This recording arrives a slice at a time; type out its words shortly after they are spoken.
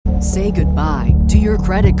Say goodbye to your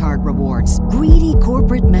credit card rewards. Greedy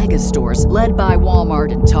corporate mega stores, led by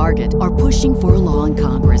Walmart and Target, are pushing for a law in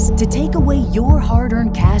Congress to take away your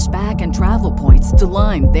hard-earned cash back and travel points to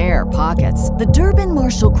line their pockets. The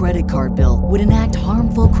Durbin-Marshall credit card bill would enact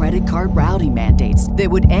harmful credit card routing mandates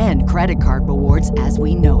that would end credit card rewards as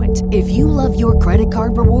we know it. If you love your credit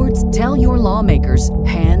card rewards, tell your lawmakers,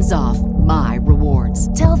 hands off my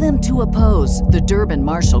rewards. Tell them to oppose the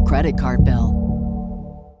Durbin-Marshall credit card bill.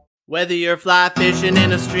 Whether you're fly fishing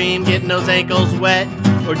in a stream, getting those ankles wet,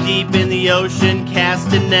 or deep in the ocean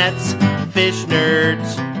casting nets, Fish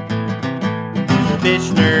Nerds. Fish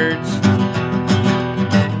Nerds.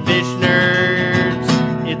 Fish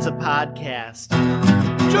Nerds. It's a podcast.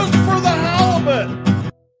 Just for the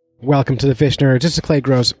halibut! Welcome to the Fish Nerds. This is Clay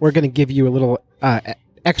Gross. We're going to give you a little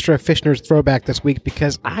extra Fish Nerds throwback this week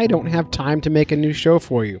because I don't have time to make a new show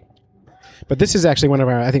for you. But this is actually one of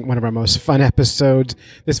our most fun episodes.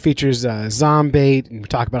 This features Zombait, and we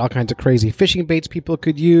talk about all kinds of crazy fishing baits people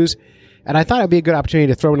could use. And I thought it would be a good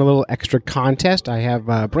opportunity to throw in a little extra contest. I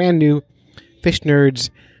have brand new Fish Nerds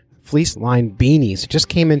fleece line beanies. It just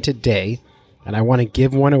came in today, and I want to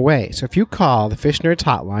give one away. So if you call the Fish Nerds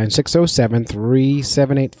hotline,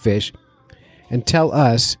 607-378-FISH, and tell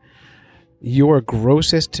us your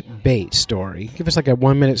grossest bait story. Give us like a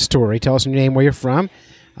 1-minute story. Tell us your name, where you're from.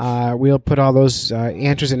 We'll put all those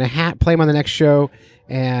answers in a hat, play them on the next show,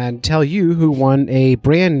 and tell you who won a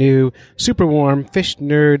brand new super warm Fish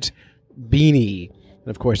Nerds beanie. And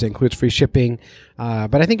of course, it includes free shipping.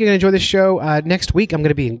 But I think you're going to enjoy this show. Next week, I'm going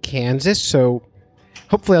to be in Kansas, so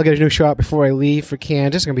hopefully I'll get a new show out before I leave for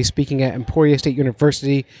Kansas. I'm going to be speaking at Emporia State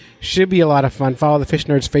University. Should be a lot of fun. Follow the Fish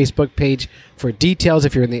Nerds Facebook page for details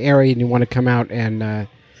if you're in the area and you want to come out and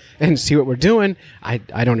see what we're doing. I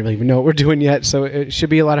don't even know what we're doing yet, so it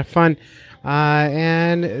should be a lot of fun.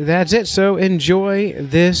 And that's it. So enjoy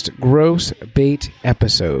this gross bait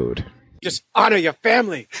episode. Just honor your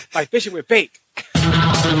family by fishing with bait.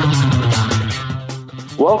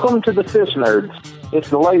 Welcome to the Fish Nerds. It's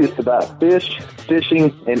the latest about fish,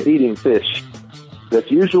 fishing, and eating fish.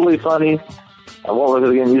 That's usually funny. What was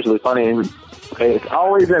it again? Usually funny. Okay, it's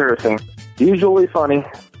always interesting. Usually funny,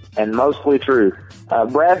 and mostly true.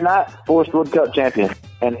 Brad Knight, Forest Wood Cup champion.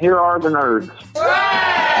 And here are the nerds.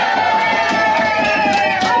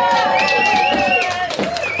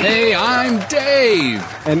 Hey, I'm Dave.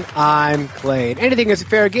 And I'm Clay. Anything is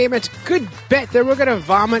fair game. It's a good bet that we're going to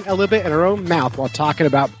vomit a little bit in our own mouth while talking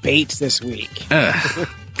about baits this week.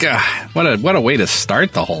 God, what a way to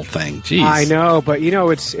start the whole thing. Jeez. I know, but you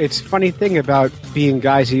know, it's a funny thing about being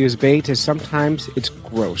guys who use bait is sometimes it's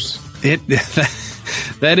gross.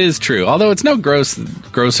 That is true. Although it's no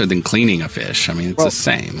grosser than cleaning a fish. I mean, it's the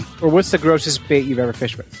same. Or what's the grossest bait you've ever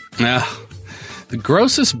fished with? The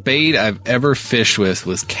grossest bait I've ever fished with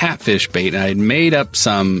was catfish bait, and I had made up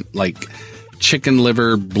some, like, chicken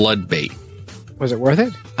liver blood bait. Was it worth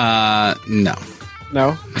it? No. No?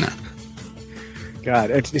 No.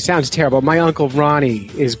 God, it sounds terrible. My Uncle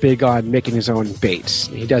Ronnie is big on making his own baits.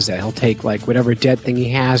 He does that. He'll take, like, whatever dead thing he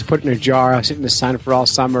has, put it in a jar, sit in the sun for all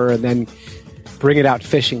summer, and then bring it out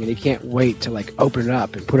fishing, and he can't wait to, like, open it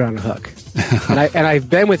up and put it on a hook. and I've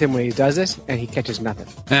been with him when he does this, and he catches nothing.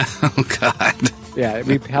 Oh, God. Yeah, it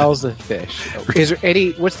repels the fish. Is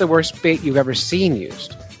there what's the worst bait you've ever seen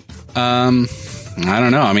used? I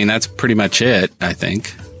don't know. I mean, that's pretty much it, I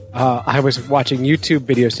think. I was watching YouTube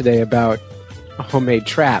videos today about homemade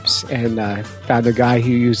traps, and found a guy who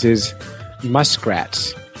uses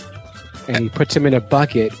muskrats, and he puts them in a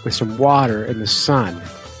bucket with some water in the sun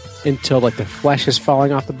until, like, the flesh is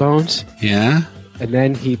falling off the bones. Yeah. And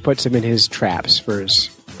then he puts them in his traps for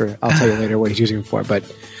I'll tell you later what he's using them for,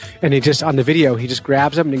 and he just, on the video, he just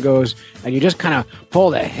grabs them and he goes, and you just kind of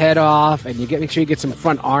pull the head off, and make sure you get some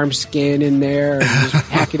front arm skin in there, and you just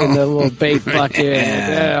pack it in the little bait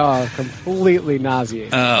bucket. Completely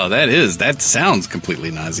nauseating. Oh, that sounds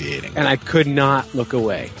completely nauseating. And I could not look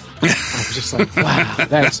away. I was just like, wow,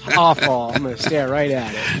 that's awful. I'm going to stare right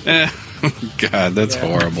at it. God, that's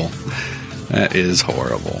horrible. That is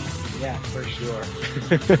horrible. Yeah, for sure.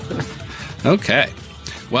 Okay.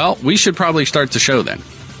 Well, we should probably start the show then.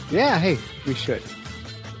 Yeah, hey, we should.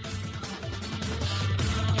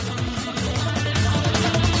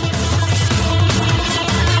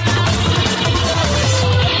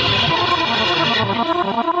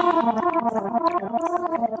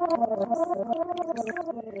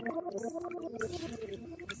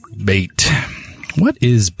 Bait. What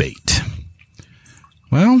is bait?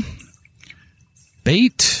 Well,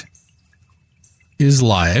 bait is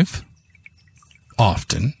live,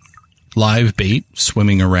 often. Live bait,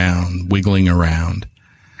 swimming around, wiggling around.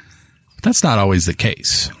 But that's not always the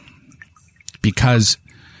case. because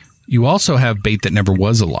you also have bait that never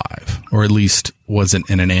was alive, or at least wasn't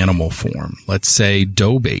in an animal form. Let's say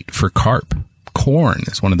dough bait for carp. Corn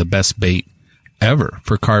is one of the best bait ever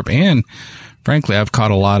for carp. And frankly, I've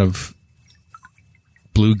caught a lot of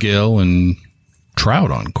bluegill and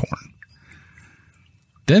trout on corn.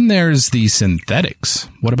 Then there's the synthetics.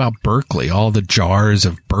 What about Berkley? All the jars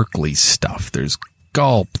of Berkley stuff. There's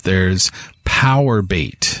Gulp. There's Power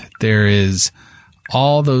Bait. There is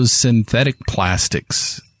all those synthetic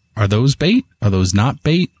plastics. Are those bait? Are those not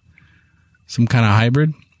bait? Some kind of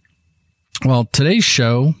hybrid? Well, today's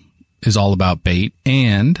show is all about bait,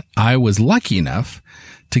 and I was lucky enough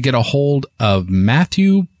to get a hold of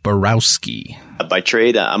Matthew Borowski. By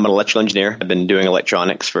trade, I'm an electrical engineer. I've been doing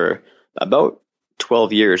electronics for about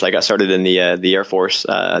 12 years. I got started in the Air Force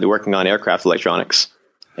working on aircraft electronics.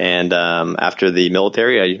 And after the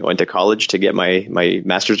military, I went to college to get my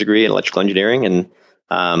master's degree in electrical engineering. And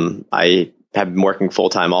I have been working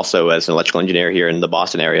full-time also as an electrical engineer here in the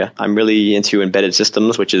Boston area. I'm really into embedded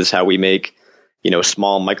systems, which is how we make,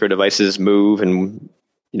 small micro devices move and,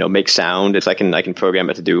 make sound. I can program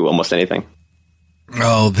it to do almost anything.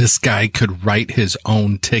 Oh, this guy could write his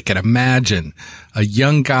own ticket. Imagine a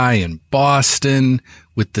young guy in Boston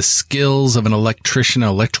with the skills of an electrician,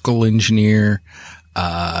 electrical engineer.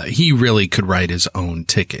 He really could write his own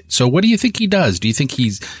ticket. So what do you think he does? Do you think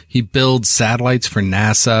he builds satellites for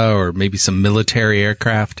NASA or maybe some military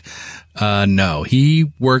aircraft? No, he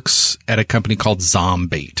works at a company called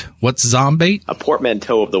Zombait. What's Zombait? A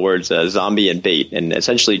portmanteau of the words zombie and bait, and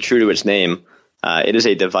essentially true to its name. It is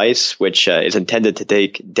a device which is intended to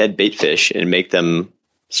take dead bait fish and make them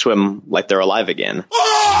swim like they're alive again.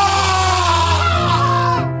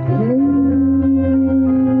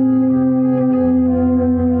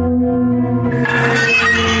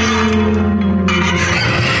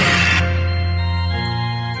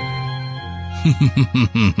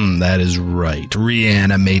 That is right.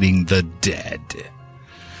 Reanimating the dead.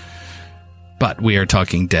 But we are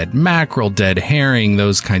talking dead mackerel, dead herring,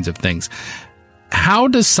 those kinds of things. How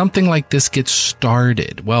does something like this get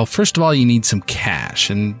started? Well, first of all, you need some cash,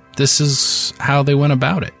 and this is how they went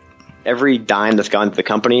about it. Every dime that's gone to the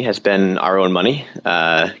company has been our own money.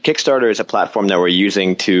 Kickstarter is a platform that we're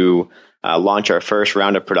using to launch our first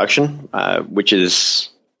round of production, which is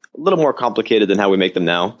a little more complicated than how we make them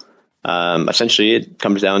now. Essentially, it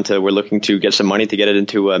comes down to we're looking to get some money to get it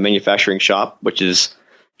into a manufacturing shop, which is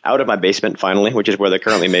out of my basement finally, which is where they're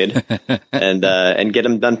currently made, and get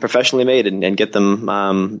them done professionally made and get them,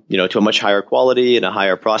 to a much higher quality and a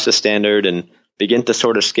higher process standard, and begin to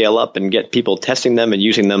sort of scale up and get people testing them and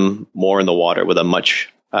using them more in the water with a much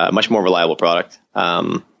more reliable product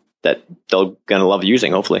that they're going to love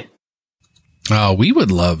using, hopefully. We would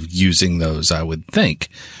love using those, I would think.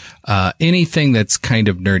 Anything that's kind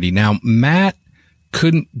of nerdy. Now, Matt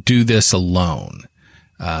couldn't do this alone.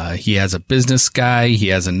 He has a business guy. He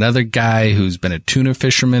has another guy who's been a tuna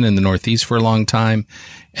fisherman in the Northeast for a long time.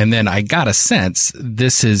 And then I got a sense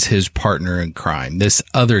this is his partner in crime, this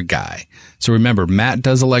other guy. So remember, Matt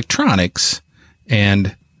does electronics,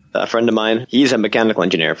 and a friend of mine, he's a mechanical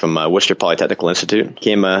engineer from Worcester Polytechnical Institute,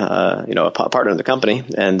 became a partner in the company.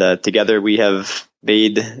 And together we have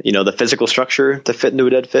made, the physical structure to fit into a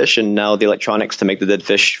dead fish, and now the electronics to make the dead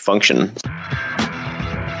fish function.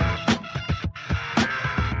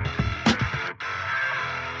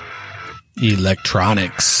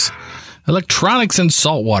 Electronics in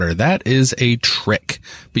saltwater. That is a trick.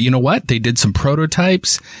 But you know what? They did some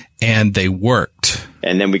prototypes and they worked.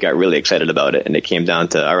 And then we got really excited about it. And it came down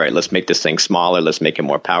to, all right, let's make this thing smaller. Let's make it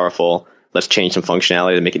more powerful. Let's change some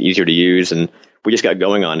functionality to make it easier to use. And we just got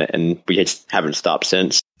going on it, and we just haven't stopped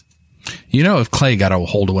since. If Clay got a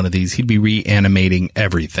hold of one of these, he'd be reanimating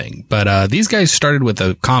everything. But these guys started with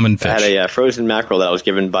a common fish. I had a frozen mackerel that was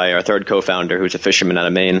given by our third co-founder, who's a fisherman out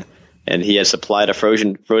of Maine. And he had supplied a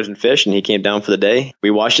frozen fish, and he came down for the day. We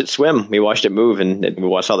watched it swim. We watched it move, and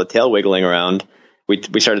we saw the tail wiggling around.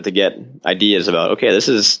 We started to get ideas about, okay, this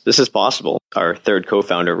is possible. Our third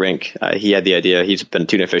co-founder, Rink, he had the idea. He's been a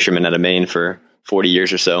tuna fisherman out of Maine for 40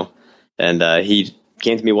 years or so. And he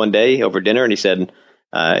came to me one day over dinner, and he said,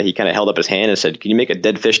 he kind of held up his hand and said, "Can you make a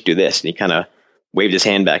dead fish do this?" And he kind of waved his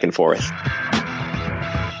hand back and forth.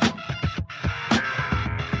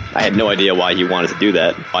 I had no idea why he wanted to do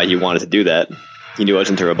that. He knew I was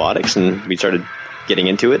into robotics, and we started getting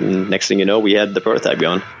into it. And next thing you know, we had the prototype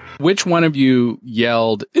going. Which one of you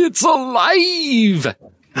yelled, "It's alive"?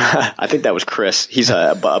 I think that was Chris. He's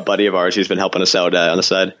a buddy of ours who's been helping us out on the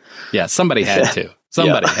side. Yeah, somebody had to.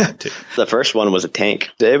 Had to. The first one was a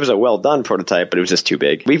tank. It was a well-done prototype, but it was just too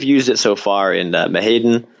big. We've used it so far in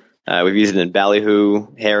Mahaden, We've used it in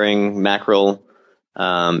ballyhoo, herring, mackerel,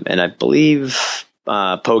 and I believe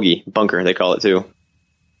pogie, bunker, they call it too.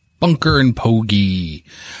 Bunker and pogie.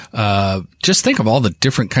 Just think of all the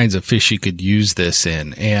different kinds of fish you could use this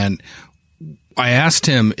in. And I asked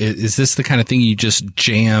him, is this the kind of thing you just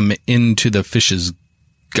jam into the fish's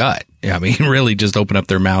gut? I mean, really just open up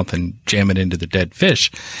their mouth and jam it into the dead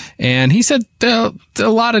fish. And he said there are a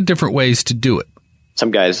lot of different ways to do it.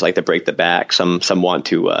 Some guys like to break the back. Some want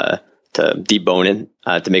to debone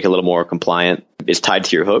it to make it a little more compliant. It's tied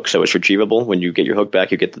to your hook, so it's retrievable. When you get your hook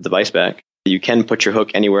back, you get the device back. You can put your hook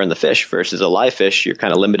anywhere in the fish versus a live fish. You're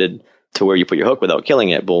kind of limited to where you put your hook without killing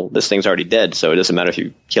it. Well, this thing's already dead, so it doesn't matter if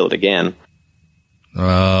you kill it again.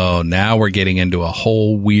 Oh, now we're getting into a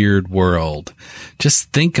whole weird world.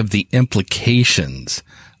 Just think of the implications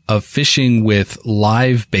of fishing with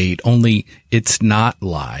live bait, only it's not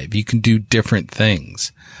live. You can do different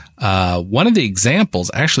things. One of the examples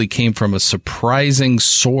actually came from a surprising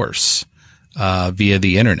source via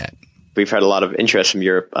the internet. We've had a lot of interest from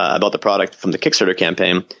Europe about the product from the Kickstarter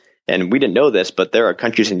campaign. And we didn't know this, but there are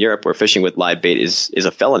countries in Europe where fishing with live bait is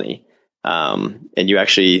a felony. And you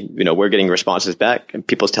actually, we're getting responses back and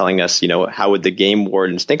people's telling us, how would the game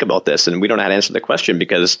wardens think about this? And we don't know how to answer the question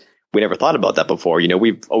because we never thought about that before.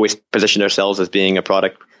 We've always positioned ourselves as being a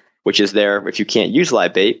product which is there. If you can't use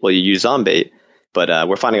live bait, well, you use Zombait. But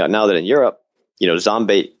we're finding out now that in Europe,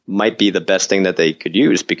 Zombait might be the best thing that they could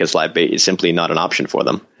use because live bait is simply not an option for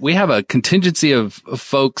them. We have a contingency of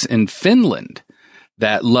folks in Finland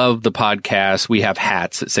that love the podcast. We have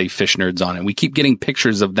hats that say Fish Nerds on it. We keep getting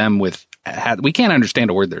pictures of them with hats. We can't understand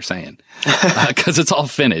a word they're saying because it's all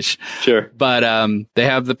Finnish. Sure. But they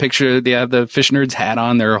have the picture. They have the Fish Nerds hat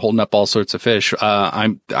on. They're holding up all sorts of fish.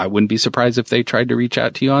 I wouldn't be surprised if they tried to reach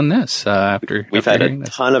out to you on this We've had a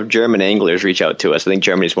ton of German anglers reach out to us. I think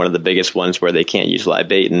Germany is one of the biggest ones where they can't use live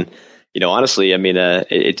bait. And, honestly, I mean,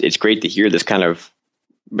 it's great to hear this kind of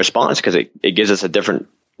response because it gives us a different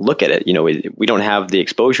look at it. We don't have the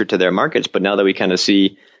exposure to their markets, but now that we kind of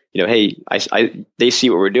see, hey, they see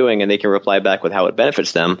what we're doing and they can reply back with how it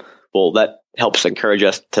benefits them. Well, that helps encourage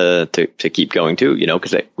us to keep going too,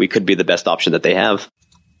 because we could be the best option that they have.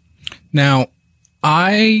 Now,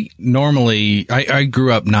 I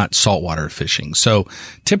grew up not saltwater fishing. So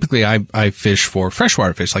typically I fish for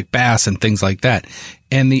freshwater fish like bass and things like that.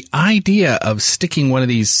 And the idea of sticking one of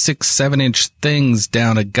these 6-7 inch things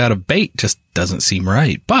down a gut of bait just doesn't seem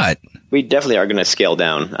right. But we definitely are going to scale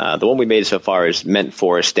down. The one we made so far is meant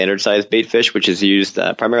for standard size bait fish, which is used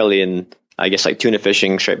primarily in, I guess, like tuna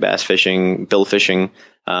fishing, striped bass fishing, bill fishing.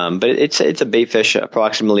 But it's a bait fish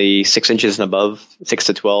approximately 6 inches and above, 6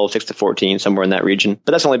 to 12, 6 to 14, somewhere in that region.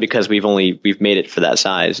 But that's only because we've made it for that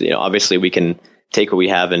size. Obviously we can take what we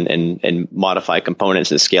have and modify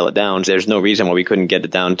components and scale it down. There's no reason why we couldn't get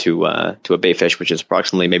it down to a bait fish, which is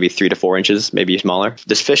approximately maybe 3 to 4 inches, maybe smaller.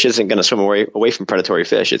 This fish isn't going to swim away from predatory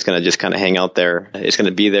fish. It's going to just kind of hang out there. It's going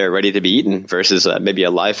to be there ready to be eaten versus maybe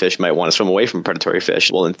a live fish might want to swim away from predatory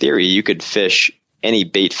fish. Well, in theory, you could fish any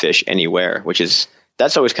bait fish anywhere,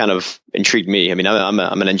 that's always kind of intrigued me. I mean, I'm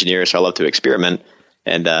an engineer, so I love to experiment.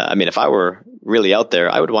 And if I were really out there,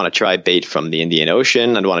 I would want to try bait from the Indian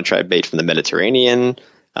Ocean. I'd want to try bait from the Mediterranean,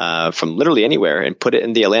 from literally anywhere, and put it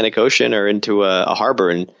in the Atlantic Ocean or into a harbor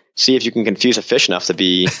and see if you can confuse a fish enough to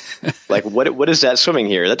be like, what is that swimming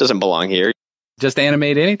here? That doesn't belong here. Just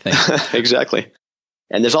animate anything. Exactly.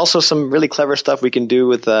 And there's also some really clever stuff we can do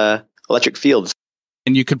with electric fields.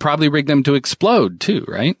 And you could probably rig them to explode too,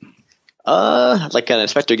 right? Like an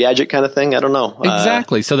Inspector Gadget kind of thing. I don't know.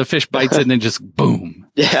 Exactly. So the fish bites it and then just boom.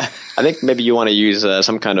 Yeah. I think maybe you want to use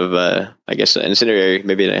some kind of, I guess, an incendiary,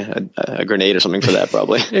 maybe a grenade or something for that,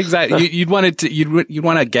 probably. Exactly. You'd want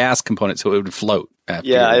a gas component so it would float.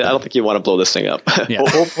 Yeah, I don't think you want to blow this thing up. Yeah.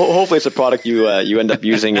 Hopefully it's a product you end up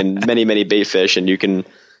using in many, many bait fish, and you can,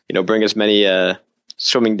 bring as many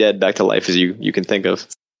swimming dead back to life as you can think of.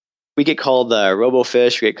 We get called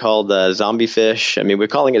robofish. We get called zombie fish. I mean, we're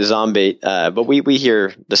calling it Zombait, but we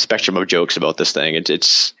hear the spectrum of jokes about this thing.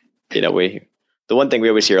 It's the one thing we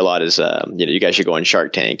always hear a lot is you guys should go on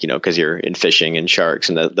Shark Tank, because you're in fishing and sharks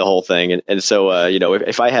and the whole thing. And so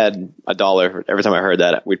if I had $1 every time I heard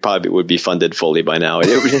that, would be funded fully by now.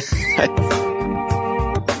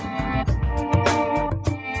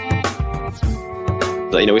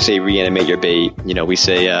 We say reanimate your bait. We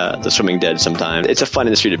say the swimming dead sometimes. It's a fun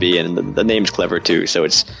industry to be in. And the name's clever too. So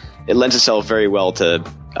it lends itself very well to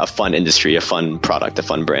a fun industry, a fun product, a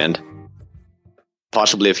fun brand.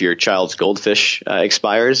 Possibly if your child's goldfish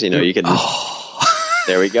expires, you can. Oh.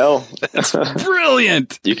 There we go. That's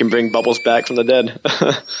brilliant. You can bring bubbles back from the dead.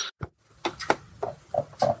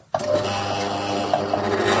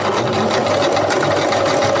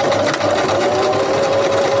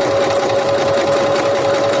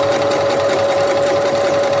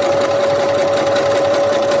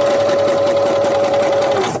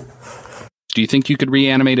 think you could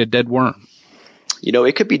reanimate a dead worm?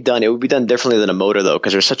 It could be done. It would be done differently than a motor, though,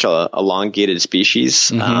 because they're such a elongated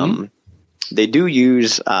species. Mm-hmm. They do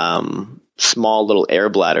use small little air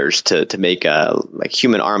bladders to make like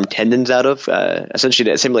human arm tendons out of.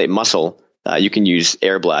 Essentially, to simulate muscle, you can use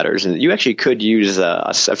air bladders, and you actually could use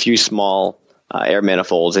a few small air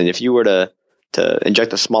manifolds. And if you were to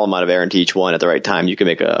inject a small amount of air into each one at the right time, you can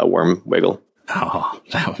make a worm wiggle. Oh,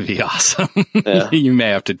 that would be awesome. Yeah. You may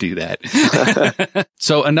have to do that.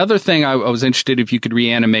 So another thing I was interested if you could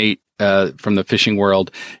reanimate from the fishing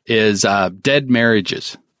world is dead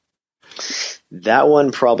marriages. That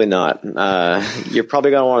one, probably not. You're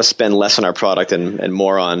probably going to want to spend less on our product and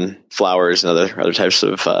more on flowers and other types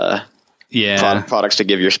of products to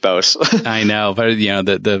give your spouse. I know, but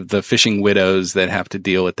the fishing widows that have to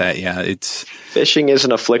deal with that. Yeah, fishing is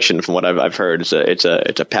an affliction from what I've heard. It's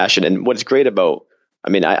a passion. And what's great about,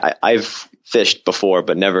 I've fished before,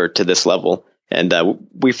 but never to this level. And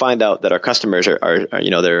we find out that our customers are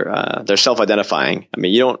they're self-identifying.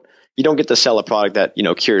 You don't get to sell a product that,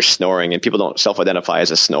 cures snoring, and people don't self-identify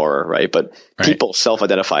as a snorer, right? But people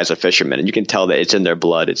self-identify as a fisherman, and you can tell that it's in their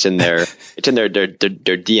blood. It's in their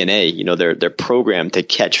DNA. They're programmed to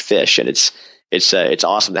catch fish, and it's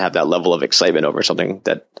awesome to have that level of excitement over something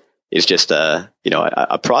that is just a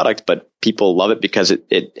product, but people love it because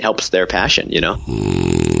it helps their passion,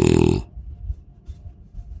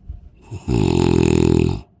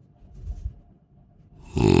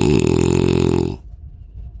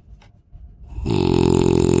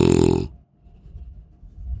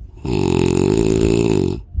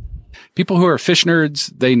 People who are fish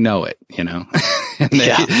nerds, they know it, and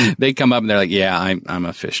they come up and they're like, yeah, I'm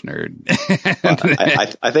a fish nerd.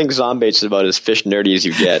 I think Zombait's is about as fish nerdy as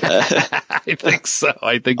you get. I think so.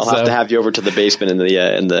 I'll have to have you over to the basement in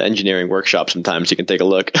the engineering workshop sometimes. You can take a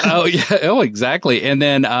look. Oh yeah. Oh, exactly. And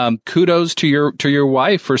then, kudos to your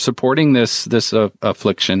wife for supporting this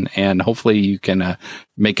affliction, and hopefully you can,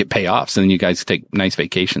 make it pay off. So then you guys take nice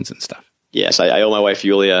vacations and stuff. Yes. I owe my wife,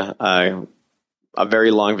 Yulia, a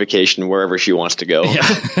very long vacation wherever she wants to go. Yeah,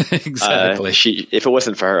 exactly. If it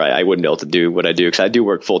wasn't for her, I wouldn't be able to do what I do, because I do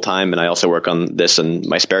work full time, and I also work on this in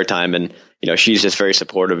my spare time. And she's just very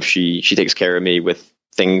supportive. She takes care of me with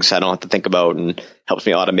things I don't have to think about, and helps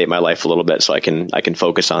me automate my life a little bit so I can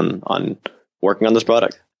focus on working on this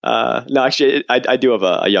product. No, actually, I do have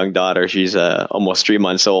a young daughter. She's almost 3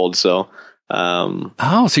 months old, so.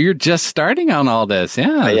 So you're just starting on all this.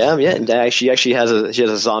 Yeah, I am. Yeah. And she actually has a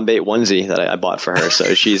Zombait onesie that I bought for her.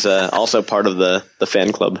 So she's also part of the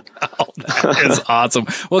fan club. Oh, that is awesome.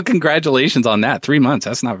 Well, congratulations on that. 3 months.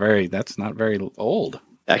 That's not very old.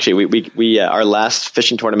 Actually, we our last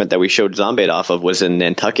fishing tournament that we showed Zombait off of was in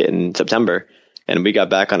Nantucket in September. And we got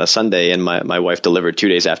back on a Sunday, and my wife delivered 2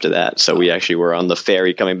 days after that. So we actually were on the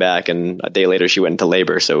ferry coming back, and a day later she went into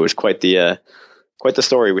labor. So it was quite the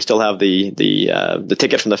story. We still have the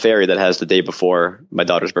ticket from the ferry that has the day before my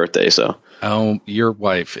daughter's birthday. So, your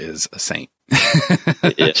wife is a saint.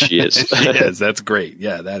 Yes, she is. She is. That's great.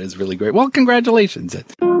 Yeah, that is really great. Well, congratulations.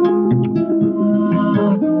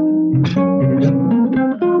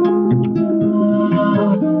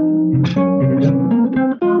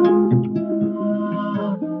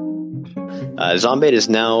 Zombait is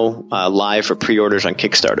now live for pre-orders on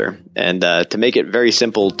Kickstarter, and to make it very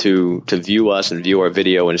simple to view us and view our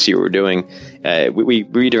video and see what we're doing, we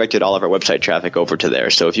redirected all of our website traffic over to there.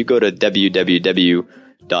 So if you go to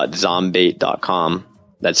www.zombait.com,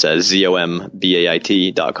 that's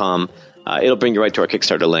ZOMBAIT.com, it'll bring you right to our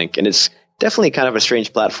Kickstarter link, and it's definitely kind of a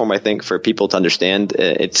strange platform, I think, for people to understand.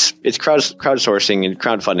 It's crowdsourcing, and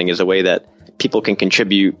crowdfunding is a way that people can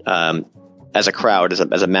contribute as a crowd, as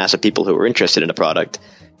a mass of people who are interested in a product,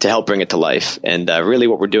 to help bring it to life. And really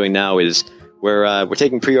what we're doing now is we're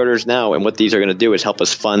taking pre-orders now, and what these are going to do is help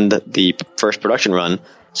us fund the first production run,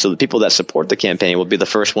 so the people that support the campaign will be the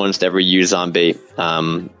first ones to ever use Zombait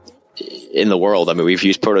in the world. I mean, we've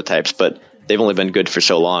used prototypes, but they've only been good for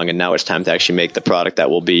so long, and now it's time to actually make the product that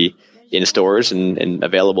will be in stores and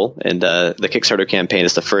available. And the Kickstarter campaign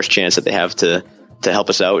is the first chance that they have to help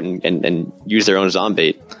us out and use their own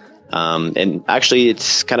Zombait. And actually,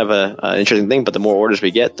 it's kind of an interesting thing, but the more orders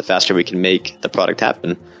we get, the faster we can make the product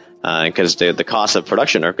happen, because the costs of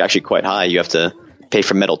production are actually quite high. You have to pay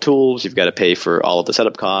for metal tools. You've got to pay for all of the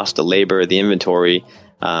setup costs, the labor, the inventory.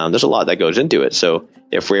 There's a lot that goes into it. So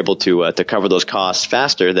if we're able to cover those costs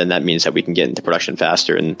faster, then that means that we can get into production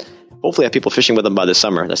faster and hopefully have people fishing with them by this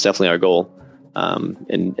summer. That's definitely our goal.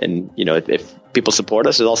 And if people support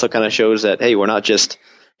us, it also kind of shows that, hey, we're not just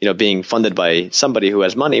being funded by somebody who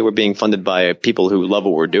has money. We're being funded by people who love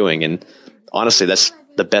what we're doing. And honestly, that's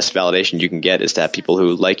the best validation you can get, is to have people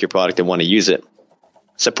who like your product and want to use it.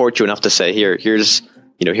 support you enough to say, here's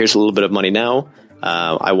a little bit of money now.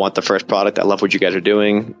 I want the first product. I love what you guys are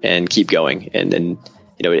doing, and keep going. And then,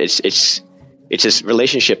 it's this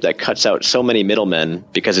relationship that cuts out so many middlemen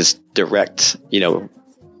because it's direct,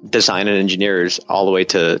 design and engineers all the way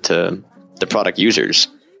to the product users.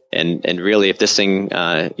 And really, if this thing,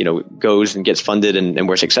 goes and gets funded and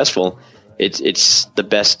we're successful, it's the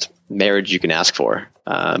best marriage you can ask for,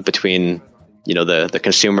 between, the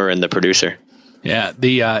consumer and the producer. Yeah.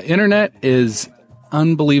 The internet is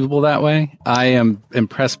unbelievable that way. I am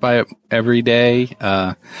impressed by it every day.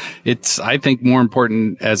 It's, I think, more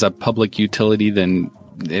important as a public utility than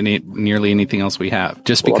nearly anything else we have,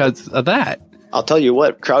 just because of that. I'll tell you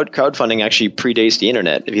what, crowdfunding actually predates the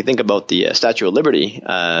internet. If you think about the Statue of Liberty,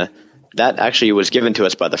 that actually was given to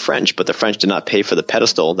us by the French, but the French did not pay for the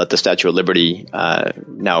pedestal that the Statue of Liberty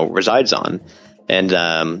now resides on. And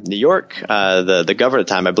New York, the governor at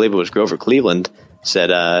the time, I believe it was Grover Cleveland,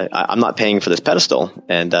 said, I'm not paying for this pedestal.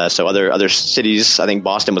 And so other cities, I think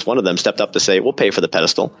Boston was one of them, stepped up to say, we'll pay for the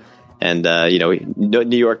pedestal. And,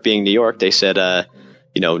 New York being New York, they said, no,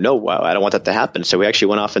 I don't want that to happen. So we actually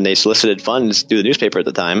went off and they solicited funds through the newspaper at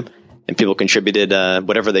the time, and people contributed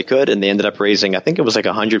whatever they could. And they ended up raising, I think it was like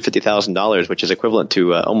 $150,000, which is equivalent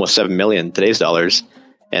to almost $7 million today's dollars.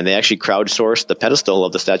 And they actually crowdsourced the pedestal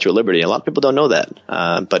of the Statue of Liberty. A lot of people don't know that,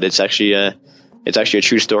 but it's actually a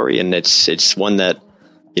true story, and it's one that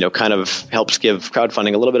kind of helps give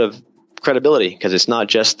crowdfunding a little bit of credibility, because it's not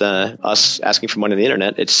just us asking for money on the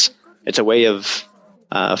internet. It's a way of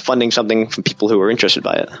funding something from people who are interested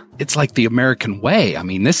by it. It's like the American way. I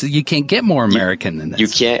mean, you can't get more American than this. You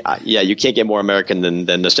can't get more American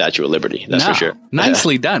than the Statue of Liberty. That's for sure.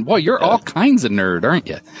 Nicely done. Boy, you're all kinds of nerd, aren't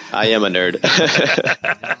you? I am a nerd.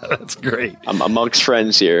 That's great. I'm amongst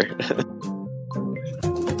friends here.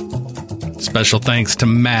 Special thanks to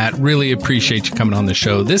Matt. Really appreciate you coming on the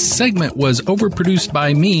show. This segment was overproduced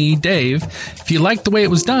by me, Dave. If you liked the way it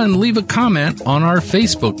was done, leave a comment on our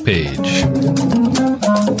Facebook page.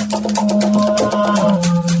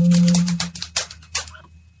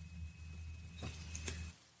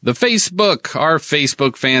 Our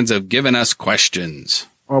Facebook fans have given us questions.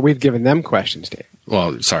 Or we've given them questions, Dave.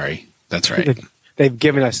 Well, sorry. That's right. They've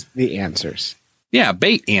given us the answers. Yeah,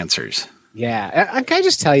 bait answers. Yeah. Can I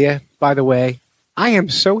just tell you, by the way, I am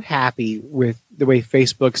so happy with the way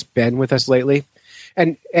Facebook's been with us lately.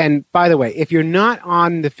 And by the way, if you're not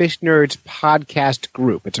on the Fish Nerds podcast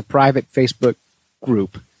group, it's a private Facebook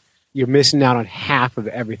group, you're missing out on half of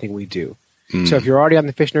everything we do. So if you're already on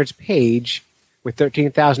the Fish Nerds page with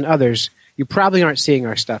 13,000 others, you probably aren't seeing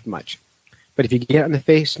our stuff much. But if you get on the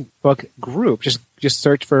Facebook group, just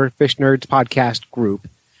search for Fish Nerds podcast group,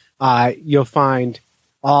 you'll find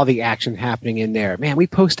all the action happening in there. Man, we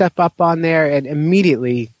post stuff up on there, and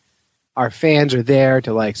immediately our fans are there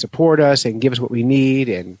to support us and give us what we need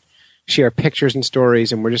and share pictures and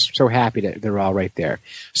stories, and we're just so happy that they're all right there.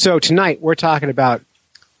 So tonight we're talking about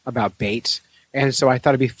baits, and so I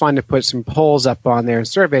thought it'd be fun to put some polls up on there and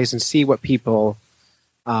surveys and see what people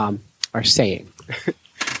are saying.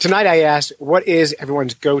 Tonight I asked, what is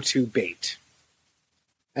everyone's go-to bait?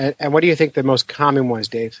 And what do you think the most common one is,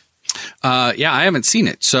 Dave? Yeah, I haven't seen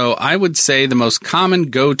it. So I would say the most common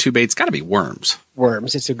go-to bait's got to be worms.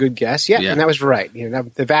 Worms. It's a good guess. Yeah, and that was right.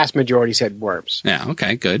 The vast majority said worms. Yeah,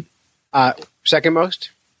 okay, good. Second most?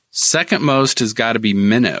 Second most has got to be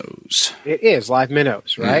minnows. It is live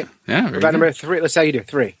minnows, right? Yeah. What about number 3? Let's say you do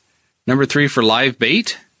 3. Number 3 for live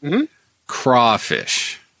bait? Mm-hmm.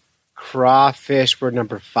 Crawfish. Crawfish were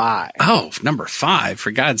number 5. Oh, number 5,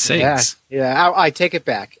 for God's sakes. Yeah. I take it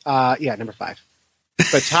back. Number 5.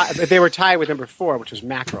 But they were tied with number 4, which was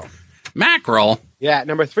mackerel. Mackerel? Yeah,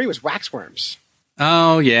 number 3 was waxworms.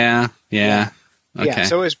 Oh, yeah. Okay. Yeah,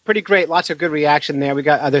 so it was pretty great. Lots of good reaction there. We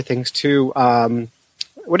got other things, too.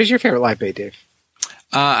 What is your favorite live bait, Dave?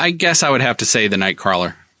 I guess I would have to say the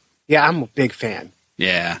Nightcrawler. Yeah, I'm a big fan.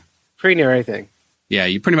 Yeah. Pretty near anything. Yeah,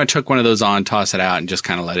 you pretty much hook one of those on, toss it out, and just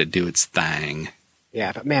kind of let it do its thing.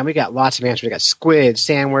 Yeah, but man, we got lots of answers. We got squid,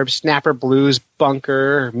 sandworms, snapper, blues,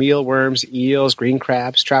 bunker, mealworms, eels, green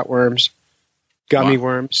crabs, trout worms, gummy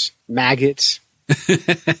worms, maggots,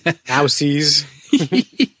 mousies.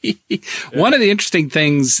 One of the interesting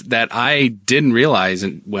things that I didn't realize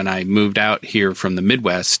when I moved out here from the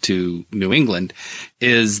Midwest to New England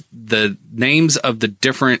is the names of the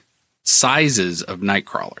different sizes of night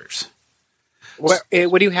crawlers. What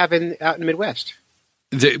do you have out in the Midwest?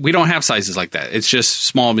 We don't have sizes like that. It's just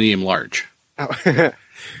small, medium, large. Oh.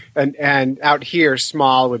 And out here,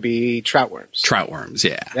 small would be trout worms. Trout worms,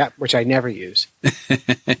 yeah. Yeah, which I never use.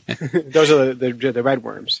 Those are the red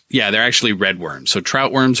worms. Yeah, they're actually red worms. So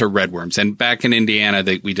trout worms are red worms. And back in Indiana,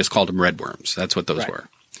 we just called them red worms. That's what those were.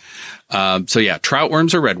 So yeah, trout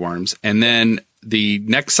worms are red worms. And then the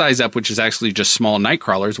next size up, which is actually just small night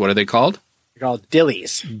crawlers, what are they called? They're called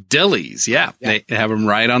dillies. Dillies, yeah. They have them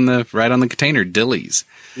right on the container, dillies.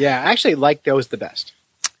 Yeah, I actually like those the best.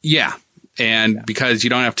 Yeah. And because you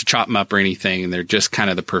don't have to chop them up or anything, and they're just kind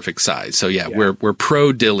of the perfect size. So yeah. we're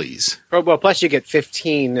pro dillies. Well, plus you get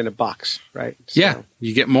 15 in a box, right? So. Yeah,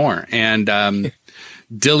 you get more. And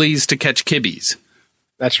dillies to catch kibbies.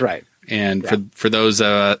 That's right. And for those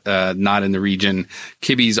not in the region,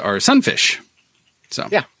 kibbies are sunfish. So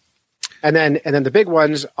yeah. And then the big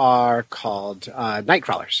ones are called night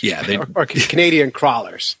crawlers. Yeah, or Canadian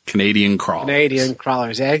crawlers. Canadian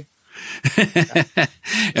crawlers, eh?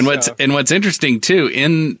 And what's interesting too,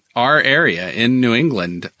 in our area in New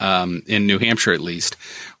England, in New Hampshire at least,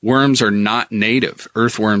 worms are not native.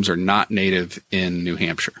 Earthworms are not native in New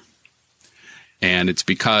Hampshire. And it's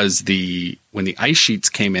because when the ice sheets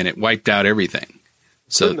came in, it wiped out everything.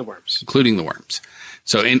 Including the worms.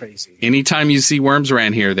 So anytime you see worms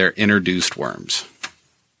around here, they're introduced worms.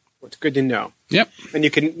 Well, it's good to know. Yep. And you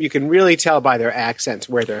can really tell by their accents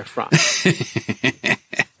where they're from.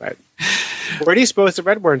 Right. Where do you suppose the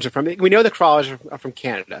red worms are from? We know the crawlers are from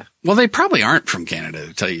Canada. Well, they probably aren't from Canada,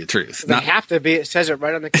 to tell you the truth. They have to be. It says it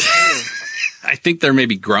right on the container. I think they're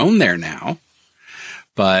maybe grown there now.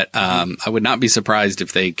 But I would not be surprised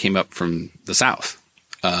if they came up from the south.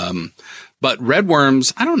 But red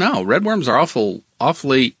worms, I don't know. Red worms are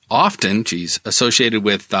awfully often, associated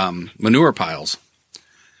with manure piles.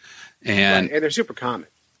 And they're super common.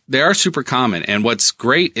 They are super common. And what's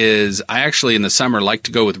great is I actually in the summer like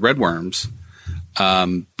to go with red worms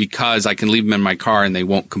because I can leave them in my car and they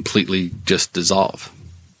won't completely just dissolve.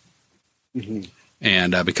 Mm-hmm.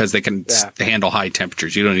 And because they can handle high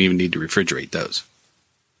temperatures, you don't even need to refrigerate those.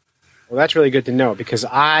 Well, that's really good to know because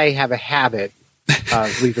I have a habit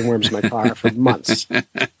of leaving worms in my car for months.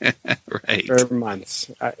 Right. For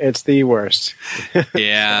months. It's the worst.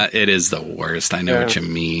 Yeah, it is the worst. I know what you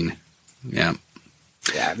mean. Yeah.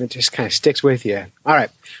 Yeah, it just kind of sticks with you. All right.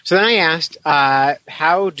 So then I asked,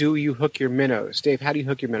 how do you hook your minnows? Dave, how do you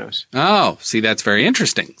hook your minnows? Oh, see, that's very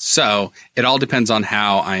interesting. So it all depends on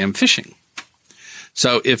how I am fishing.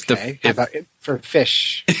 So how about for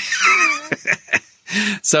fish?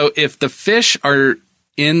 So if the fish are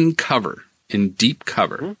in deep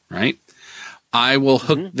cover, right, I will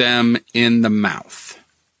hook them in the mouth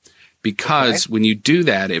because when you do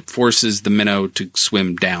that, it forces the minnow to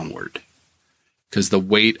swim downward because the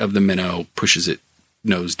weight of the minnow pushes it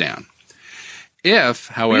nose down. If,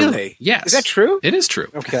 however, really? Yes. Is that true? It is true.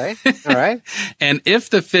 Okay. All right. And if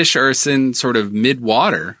the fish are in sort of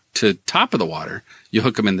mid-water to top of the water, you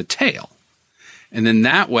hook them in the tail. And then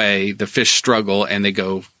that way the fish struggle and they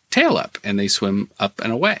go tail up and they swim up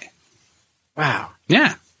and away. Wow.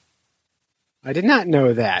 Yeah. I did not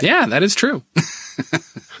know that. Yeah, that is true.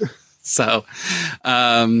 So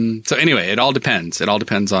anyway, it all depends. It all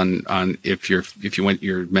depends on if you want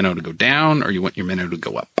your minnow to go down or you want your minnow to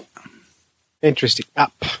go up. Interesting.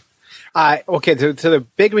 Up. Okay. To the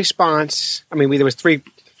big response, I mean, there was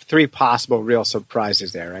three possible real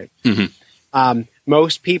surprises there, right? Mm-hmm.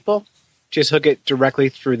 Most people just hook it directly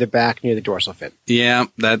through the back near the dorsal fin. Yeah,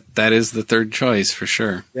 that is the third choice for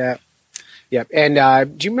sure. Yeah. Yep.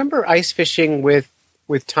 And do you remember ice fishing with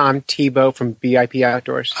Tom Tebow from BIP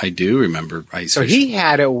Outdoors? I do remember ice fishing. So he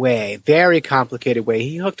had a very complicated way.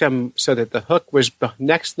 He hooked them so that the hook was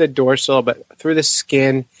next to the dorsal, but through the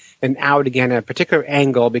skin and out again at a particular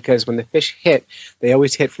angle because when the fish hit, they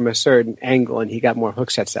always hit from a certain angle, and he got more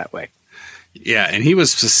hook sets that way. Yeah, and he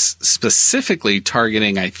was specifically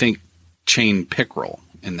targeting, I think, chain pickerel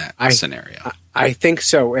in that scenario. I think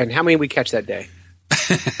so. And how many we catch that day?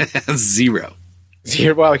 Zero.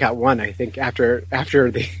 Well, we got one, I think. After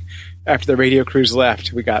the radio crews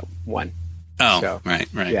left, we got one. Oh, so, right.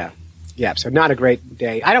 Yeah. So not a great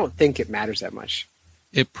day. I don't think it matters that much.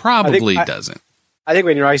 It probably doesn't. I think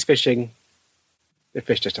when you're ice fishing, the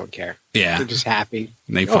fish just don't care. Yeah, they're just happy.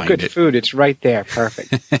 And they find good food. It's right there.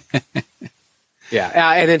 Perfect. Yeah,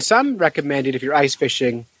 and then some recommended if you're ice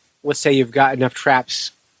fishing, let's say you've got enough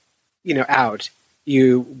traps, out,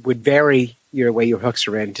 you would vary your way your hooks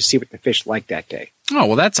are in to see what the fish like that day. Oh,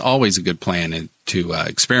 well, that's always a good plan to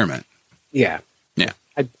experiment. Yeah. Yeah.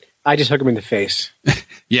 I just hook them in the face.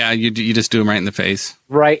 Yeah, you just do them right in the face?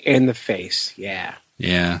 Right in the face, yeah.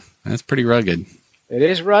 Yeah, that's pretty rugged. It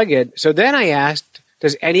is rugged. So then I asked,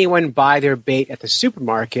 does anyone buy their bait at the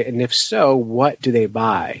supermarket? And if so, what do they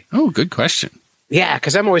buy? Oh, good question. Yeah,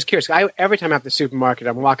 because I'm always curious. Every time I'm at the supermarket,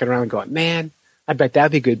 I'm walking around going, man, I bet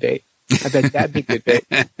that'd be good bait. I bet that'd be good bait.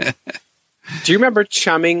 Do you remember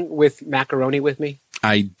chumming with macaroni with me?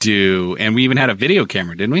 I do. And we even had a video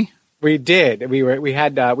camera, didn't we? We did. We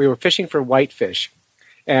were fishing for whitefish,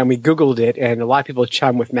 and we Googled it, and a lot of people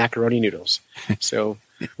chum with macaroni noodles. So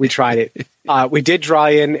we tried it. We did draw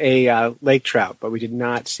in a lake trout, but we did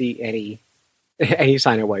not see any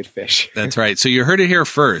sign of whitefish. That's right. So you heard it here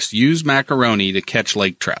first. Use macaroni to catch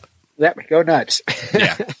lake trout. Yep, go nuts.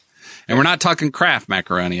 Yeah. And we're not talking Kraft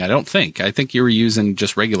macaroni, I don't think. I think you were using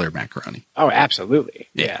just regular macaroni. Oh, absolutely.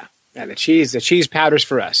 Yeah. And the cheese powder's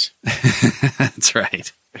for us. That's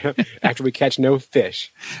right. After we catch no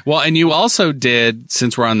fish. Well, and you also did,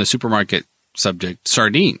 since we're on the supermarket subject,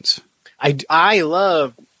 sardines. I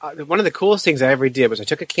love, one of the coolest things I ever did was I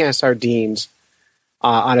took a can of sardines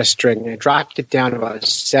on a string and I dropped it down about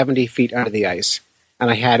 70 feet under the ice. And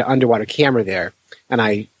I had an underwater camera there. And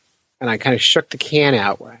I kind of shook the can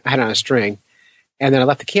out. I had it on a string. And then I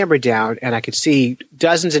left the camera down, and I could see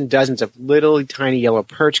dozens and dozens of little tiny yellow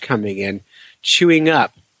perch coming in, chewing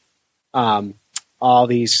up all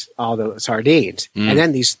the sardines. And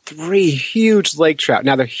then these 3 huge lake trout.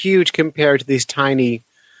 Now, they're huge compared to these tiny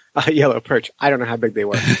yellow perch. I don't know how big they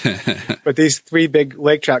were. But these 3 big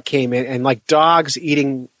lake trout came in, and like dogs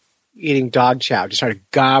eating dog chow, just started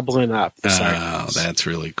gobbling up the sardines. Oh, that's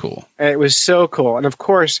really cool. And it was so cool. And, of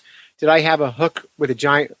course, did I have a hook with a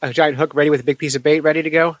giant hook ready with a big piece of bait ready to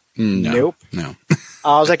go? No. Nope. No.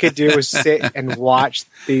 All I could do was sit and watch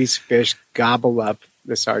these fish gobble up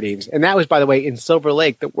the sardines. And that was, by the way, in Silver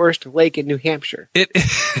Lake, the worst lake in New Hampshire. It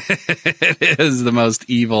is the most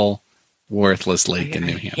evil, worthless lake in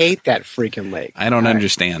New Hampshire. I hate that freaking lake. I don't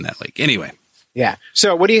understand that lake. Anyway. Yeah.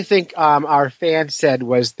 So what do you think our fans said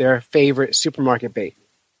was their favorite supermarket bait?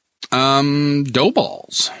 Dough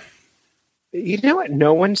balls. You know what?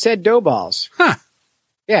 No one said dough balls. Huh.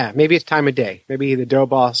 Yeah, maybe it's time of day. Maybe the dough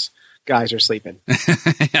balls guys are sleeping.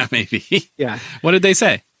 Yeah, maybe. Yeah. What did they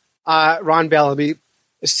say? Ron Bellamy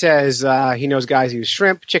says he knows guys use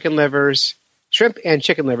shrimp and chicken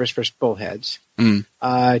livers for bullheads.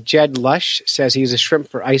 Jed Lush says he uses shrimp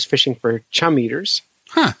for ice fishing for chum eaters.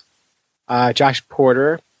 Huh. Josh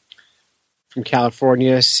Porter from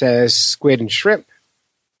California says squid and shrimp.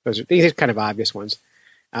 These are kind of obvious ones.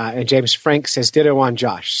 And James Frank says ditto on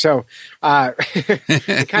Josh. So we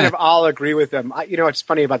kind of all agree with them. You know what's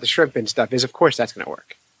funny about the shrimp and stuff is, of course, that's going to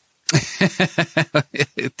work.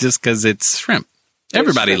 Just because it's shrimp.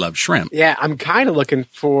 Everybody loves shrimp. Yeah, I'm kind of looking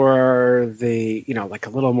for the, like a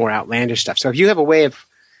little more outlandish stuff. So if you have a way of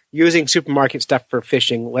using supermarket stuff for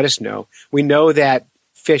fishing, let us know. We know that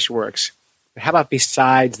fish works. But how about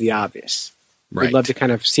besides the obvious? Right. We'd love to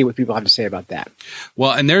kind of see what people have to say about that.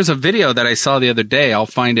 Well, and there's a video that I saw the other day. I'll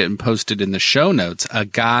find it and post it in the show notes. A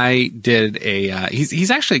guy did he's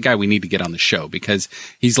actually a guy we need to get on the show because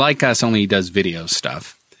he's like us, only he does video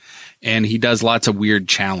stuff. And he does lots of weird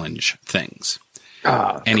challenge things.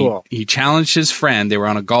 And cool. He challenged his friend. They were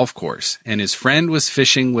on a golf course, and his friend was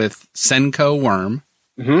fishing with Senko worm.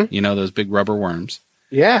 Mm-hmm. You know, those big rubber worms.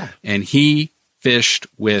 Yeah. And he fished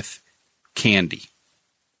with candy.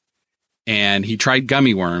 And he tried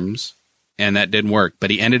gummy worms, and that didn't work.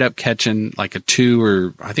 But he ended up catching like a 2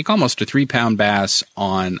 or I think almost a 3-pound bass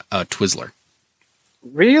on a Twizzler.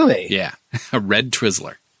 Really? Yeah, a red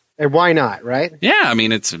Twizzler. And why not, right? Yeah, I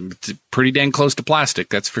mean, it's pretty dang close to plastic,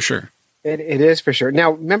 that's for sure. It is for sure.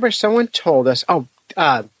 Now, remember someone told us,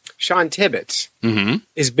 Sean Tibbetts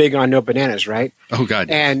is big on no bananas, right? Oh,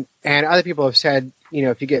 God. And other people have said,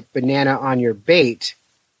 if you get banana on your bait,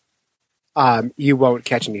 you won't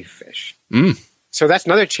catch any fish. So that's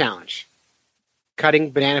another challenge.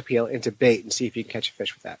 Cutting banana peel into bait and see if you can catch a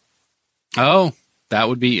fish with that. Oh, that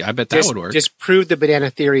would be, I bet that would work. Just prove the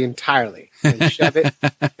banana theory entirely and shove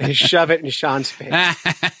it in Sean's face. Yeah.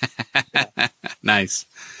 Nice.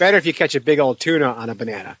 Better if you catch a big old tuna on a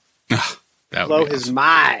banana. That blow would be his awesome.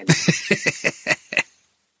 mind.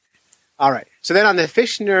 All right. So then on the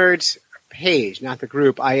Fish Nerds page, not the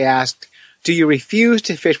group, I asked, do you refuse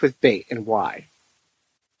to fish with bait and why?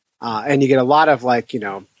 And you get a lot of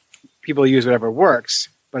people use whatever works,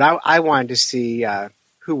 but I wanted to see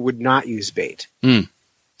who would not use bait.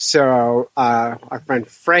 So our friend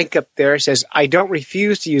Frank up there says, I don't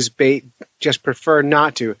refuse to use bait, just prefer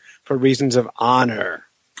not to for reasons of honor.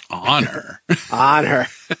 Honor? Honor.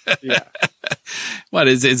 Yeah. What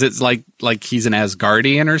is it like he's an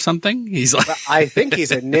Asgardian or something? He's like I think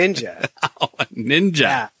he's a ninja. Oh, a ninja.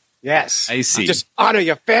 Yeah. Yes. I see. Just honor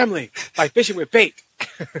your family by fishing with bait.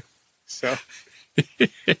 So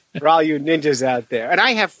For all you ninjas out there. And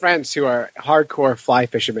I have friends who are hardcore fly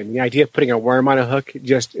fishermen. The idea of putting a worm on a hook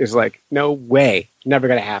just is like, no way. Never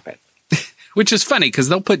going to happen. Which is funny because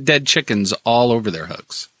they'll put dead chickens all over their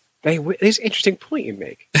hooks. There's an interesting point you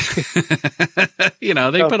make. They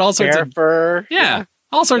put all sorts of fur. Yeah,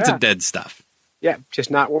 all sorts of dead stuff. Yeah,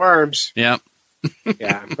 just not worms. Yeah.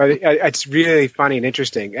 Yeah, but it's really funny and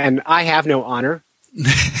interesting. And I have no honor.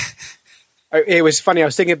 It was funny. I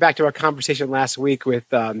was thinking back to our conversation last week with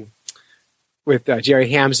Jerry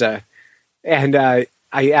Hamza, and I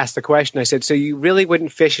asked the question. I said, "So you really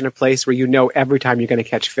wouldn't fish in a place where you know every time you're going to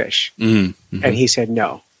catch fish?" Mm-hmm. And he said,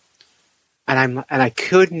 "No." And I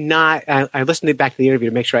could not. I listened back to the interview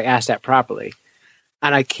to make sure I asked that properly,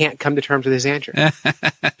 and I can't come to terms with his answer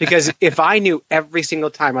because if I knew every single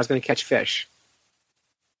time I was going to catch fish,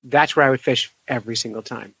 that's where I would fish every single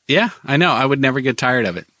time. Yeah, I know. I would never get tired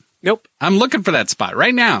of it. Nope. I'm looking for that spot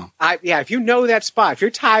right now. If you know that spot, if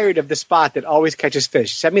you're tired of the spot that always catches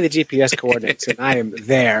fish, send me the GPS coordinates and I am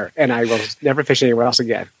there and I will never fish anywhere else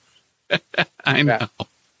again. I know.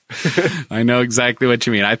 I know exactly what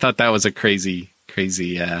you mean. I thought that was a crazy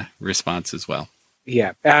response as well.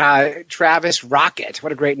 Yeah. Travis Rocket.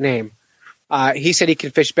 What a great name. He said he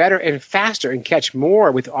can fish better and faster and catch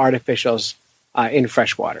more with artificials in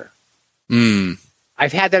freshwater.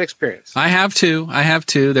 I've had that experience. I have too.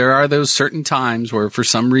 There are those certain times where for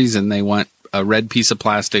some reason they want a red piece of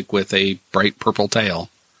plastic with a bright purple tail.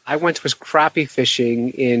 I once was crappie fishing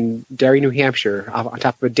in Derry, New Hampshire on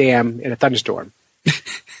top of a dam in a thunderstorm.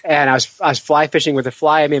 And I was fly fishing with a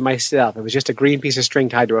fly I made myself. It was just a green piece of string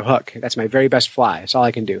tied to a hook. That's my very best fly. That's all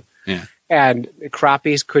I can do. Yeah. And the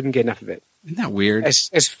crappies couldn't get enough of it. Isn't that weird?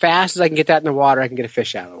 As fast as I can get that in the water, I can get a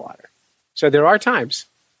fish out of the water. So there are times.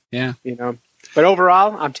 Yeah. But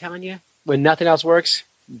overall, I'm telling you, when nothing else works,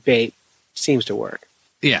 bait seems to work.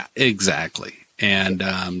 Yeah, exactly.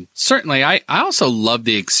 And certainly, I also love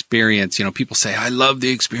the experience. People say, I love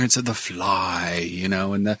the experience of the fly, me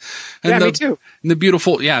too. And the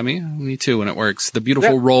beautiful, me too when it works. The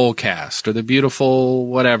beautiful roll cast or the beautiful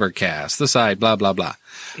whatever cast, the side, blah, blah, blah.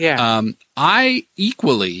 Yeah. I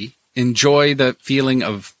equally enjoy the feeling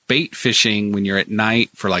of bait fishing when you're at night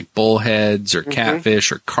for like bullheads or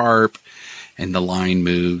catfish or carp. And the line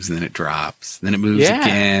moves, and then it drops. Then it moves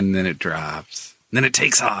again, and then it drops. And then it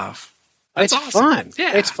takes off. That's it's awesome. Fun.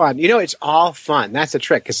 Yeah. It's fun. It's all fun. That's the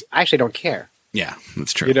trick, because I actually don't care. Yeah,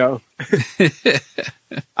 that's true.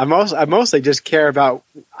 I mostly just care about,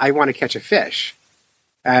 I want to catch a fish.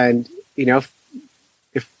 And, when I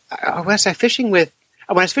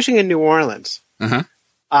was fishing in New Orleans, down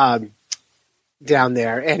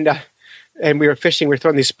there, and we were fishing, we were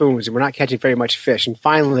throwing these spoons, and we're not catching very much fish. And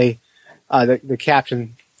finally, the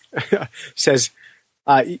captain says,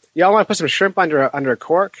 "Y'all want to put some shrimp under a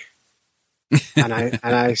cork?" And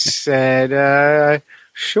I said,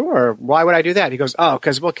 "Sure. Why would I do that?" He goes, "Oh,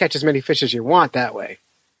 because we'll catch as many fish as you want that way."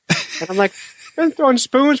 And I'm like, "I've been throwing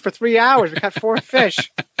spoons for 3 hours. We caught 4 fish.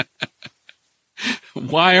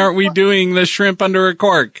 Why aren't we doing the shrimp under a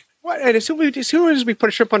cork?" What? And as soon as we put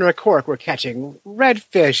a shrimp under a cork, we're catching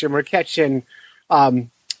redfish, and we're catching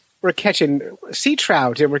sea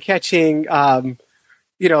trout, and we're catching, drumfish.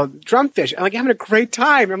 I'm like, having a great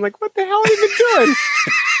time. I'm like, what the hell have you been doing?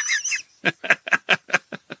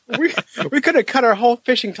 we could have cut our whole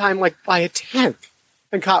fishing time like by 1/10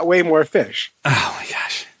 and caught way more fish. Oh my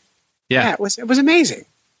gosh. Yeah. It was amazing.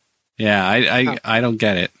 Yeah. I don't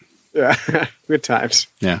get it. Yeah. Good times.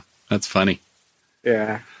 Yeah. That's funny.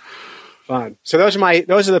 Yeah. Fun. So those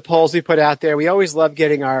are the polls we put out there. We always love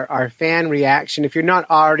getting our fan reaction. If you're not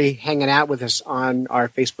already hanging out with us on our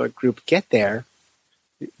Facebook group, get there.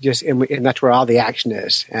 And that's where all the action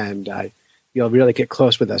is, and you'll really get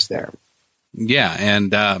close with us there. Yeah,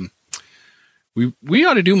 and we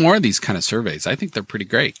ought to do more of these kind of surveys. I think they're pretty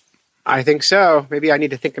great. I think so. Maybe I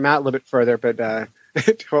need to think them out a little bit further, but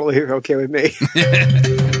totally okay with me.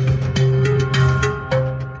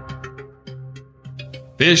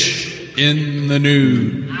 Fish in the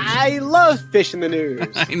news. I love fish in the news.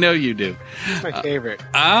 I know you do. It's my favorite.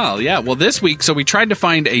 Oh, yeah. Well, this week, so we tried to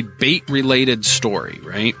find a bait-related story,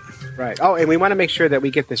 right? Right. Oh, and we want to make sure that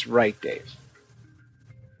we get this right, Dave.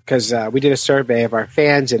 Because we did a survey of our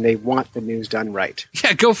fans, and they want the news done right.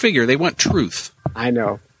 Yeah, go figure. They want truth. I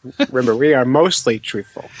know. Remember, we are mostly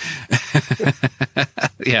truthful.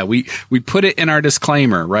 Yeah, we put it in our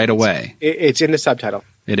disclaimer right away. It's in the subtitle.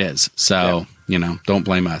 It is. So, don't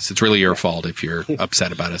blame us. It's really your fault if you're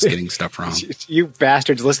upset about us getting stuff wrong. You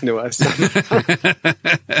bastards listen to us.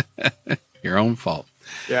 Your own fault.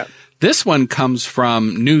 Yeah. This one comes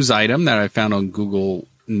from news item that I found on Google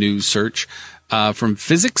News search from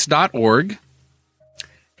physics.org.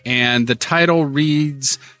 And the title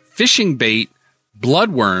reads, Fishing Bait,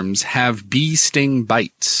 Bloodworms Have Bee Sting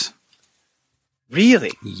Bites.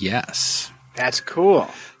 Really? Yes. That's cool.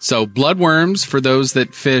 So bloodworms, for those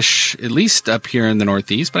that fish, at least up here in the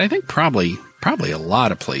Northeast, but I think probably a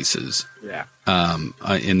lot of places Yeah.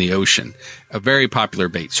 In the ocean. A very popular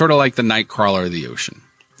bait, sort of like the night crawler of the ocean.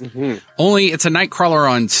 Mm-hmm. Only it's a night crawler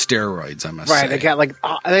on steroids, I must say. Right, they got like,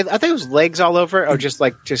 I think it was legs all over, or just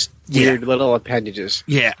weird little appendages.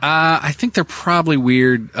 Yeah, I think they're probably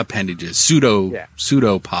weird appendages,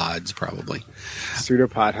 pseudopods, probably.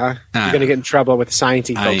 Pseudopod, huh? You're going to get in trouble with the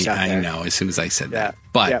sciencey folks out there. I know, as soon as I said that.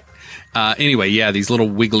 But anyway, yeah, these little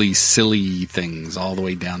wiggly, silly things all the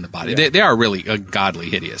way down the body. Yeah. They are really godly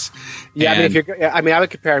hideous. Yeah, I would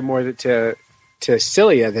compare more to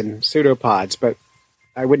cilia than pseudopods, but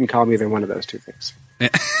I wouldn't call them either one of those two things.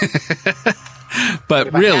 But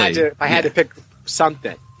if really, I had to pick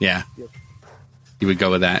something. Yeah. You would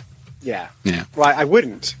go with that? Yeah. Yeah. Well, I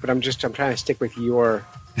wouldn't, but I'm trying to stick with your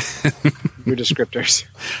descriptors.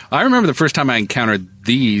 I remember the first time I encountered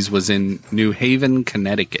these was in New Haven,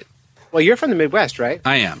 Connecticut. Well, you're from the Midwest, right?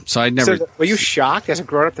 I am. So I'd never. So, were you shocked as a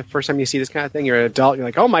grown up the first time you see this kind of thing? You're an adult. You're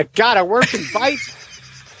like, oh my God, a worm can bite.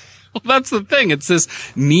 Well, that's the thing. It's this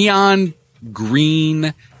neon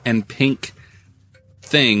green and pink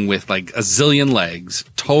thing with like a zillion legs,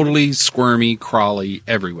 totally squirmy, crawly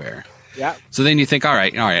everywhere. Yeah. So then you think, all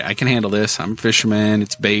right, I can handle this. I'm a fisherman.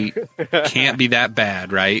 It's bait. Can't be that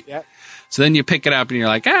bad, right? Yeah. So then you pick it up and you're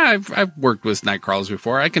like, I've worked with night crawlers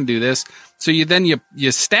before. I can do this. So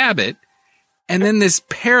you stab it, and then this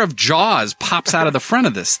pair of jaws pops out of the front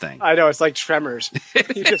of this thing. I know, it's like Tremors.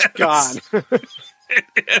 You're just gone.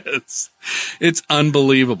 It is. It's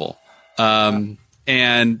unbelievable. And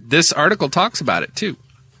this article talks about it too.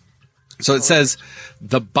 So it says,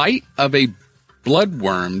 the bite of a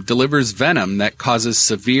bloodworm delivers venom that causes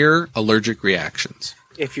severe allergic reactions.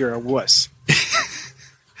 If you're a wuss.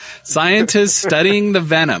 Scientists studying the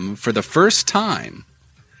venom for the first time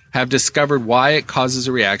have discovered why it causes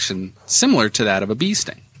a reaction similar to that of a bee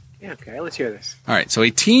sting. Yeah, okay, let's hear this. All right, so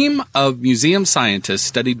a team of museum scientists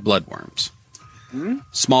studied bloodworms.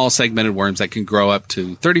 Small segmented worms that can grow up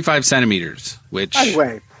to 35 centimeters, which...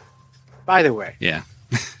 By the way. Yeah.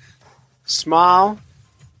 Small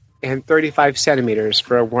and 35 centimeters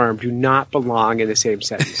for a worm do not belong in the same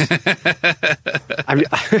sentence.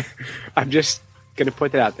 I'm just going to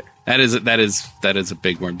put that out there. That is a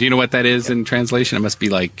big worm. Do you know what that is in translation? It must be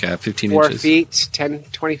like 15 4 inches. 4 feet, 10,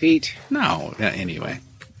 20 feet. No, anyway.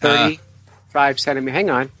 35 centimeters. Hang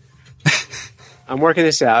on. I'm working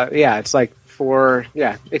this out. Yeah, it's like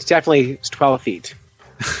it's definitely 12 feet.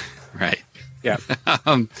 Right. Yeah.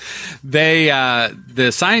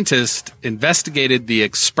 The scientists investigated the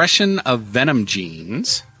expression of venom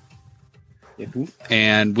genes,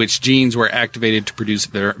 and which genes were activated to produce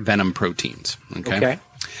their venom proteins. Okay.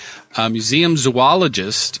 Museum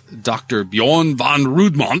zoologist Dr. Bjorn von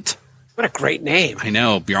Rudmont. What a great name. I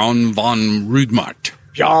know, Bjorn von Rudmont.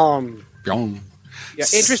 Bjorn. Yeah,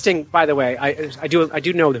 interesting. By the way, I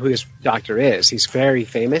do know who this doctor is. He's very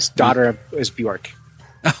famous. Daughter is Bjork.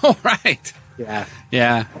 Oh, right. Yeah.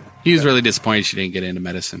 Yeah. He was really disappointed she didn't get into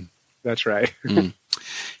medicine. That's right.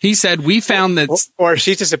 He said, we found that... Or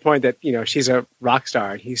she's disappointed that, she's a rock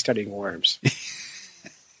star and he's studying worms.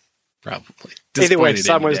 Probably. Either way,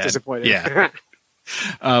 someone's disappointed.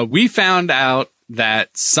 Yeah. We found out that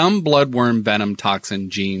some bloodworm venom toxin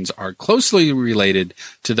genes are closely related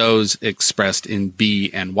to those expressed in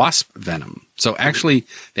bee and wasp venom. So actually,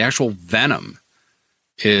 the actual venom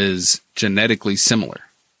is genetically similar,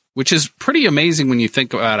 which is pretty amazing when you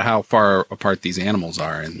think about how far apart these animals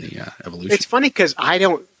are in the evolution. It's funny because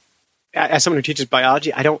as someone who teaches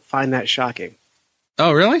biology, I don't find that shocking.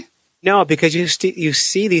 Oh, really? No, because you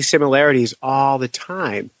see these similarities all the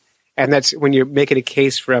time. And that's when you're making a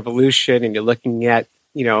case for evolution and you're looking at,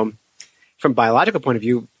 from a biological point of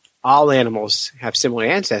view, all animals have similar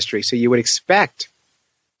ancestry. So you would expect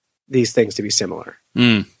these things to be similar.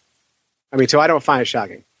 So I don't find it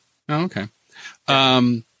shocking. Oh, okay.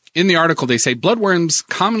 In the article, they say bloodworms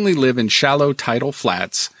commonly live in shallow tidal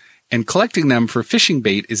flats, and collecting them for fishing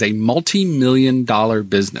bait is a multi-million-dollar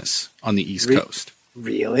business on the East Coast.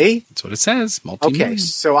 Really? That's what it says. Multi-million. Okay,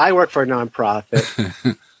 so I work for a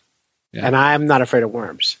nonprofit, and I'm not afraid of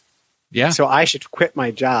worms. Yeah. So I should quit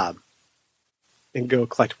my job and go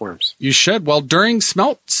collect worms. You should. Well, during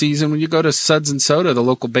smelt season, when you go to Suds and Soda, the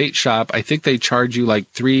local bait shop, I think they charge you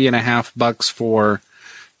like $3.50 for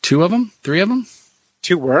 3 of them.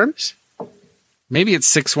 2 worms? Maybe it's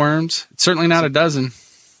 6 worms. It's certainly not a dozen.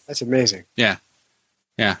 That's amazing. Yeah.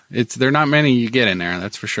 There are not many you get in there.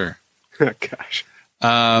 That's for sure. Oh, gosh.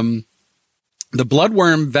 The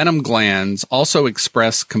bloodworm venom glands also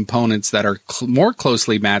express components that are more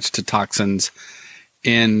closely matched to toxins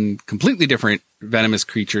in completely different venomous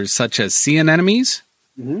creatures, such as sea anemones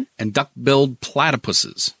and duck-billed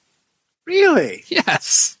platypuses. Really?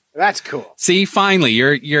 Yes. That's cool. See, finally,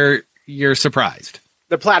 you're surprised.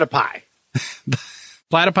 The platypi.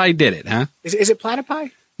 Platypi did it, huh? Is it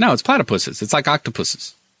platypi? No, it's platypuses. It's like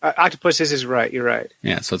octopuses. Octopuses is right. You're right.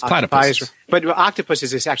 Yeah, so it's Octopi platypuses. but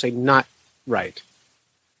octopuses is actually not right.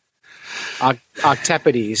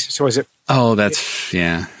 Octopedes. So is it? Oh, that's,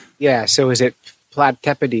 yeah. Yeah. So is it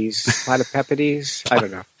platypedes? Platypedes? I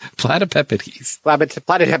don't know. Platypepides.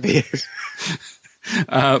 Platypedes.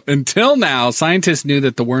 Until now, scientists knew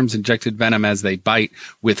that the worms injected venom as they bite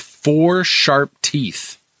with 4 sharp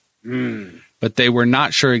teeth. But they were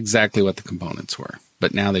not sure exactly what the components were.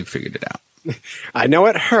 But now they've figured it out. I know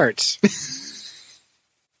it hurts.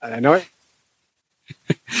 I know it,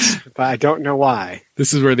 but I don't know why.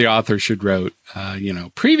 This is where the author should wrote,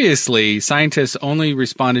 previously scientists only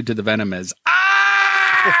responded to the venom as,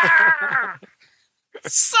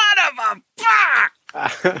 son of a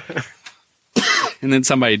fuck! And then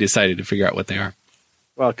somebody decided to figure out what they are.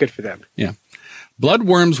 Well, good for them. Yeah.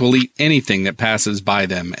 Bloodworms will eat anything that passes by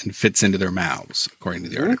them and fits into their mouths, according to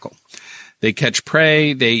the article. They catch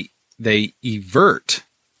prey, they evert,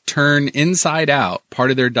 turn inside out, part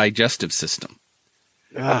of their digestive system.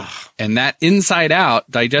 Ugh. And that inside out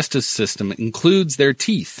digestive system includes their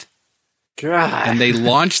teeth. God. And they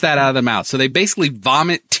launch that out of the mouth. So they basically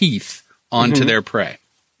vomit teeth onto their prey.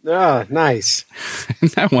 Oh, nice.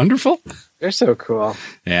 Isn't that wonderful? They're so cool.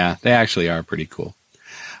 Yeah, they actually are pretty cool.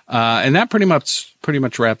 And that pretty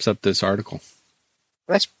much wraps up this article.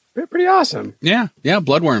 That's pretty awesome. Yeah,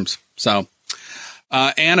 bloodworms. So,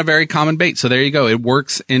 and a very common bait. So there you go. It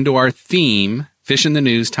works into our theme, Fish in the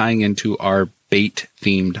News, tying into our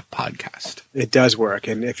bait-themed podcast. It does work.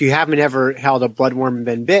 And if you haven't ever held a bloodworm and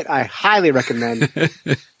been bit, I highly recommend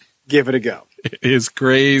give it a go. It is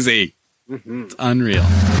crazy. It's unreal.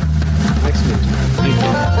 Next news. Thank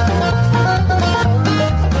you.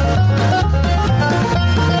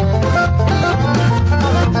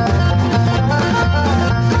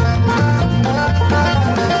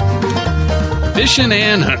 Fishing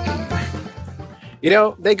and hunting.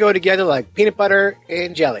 They go together like peanut butter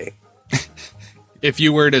and jelly. If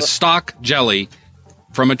you were to stalk jelly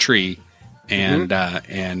from a tree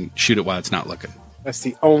and shoot it while it's not looking. That's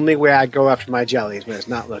the only way I go after my jellies when it's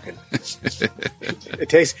not looking. It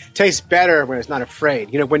tastes better when it's not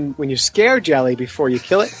afraid. When you scare jelly before you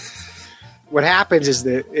kill it, what happens is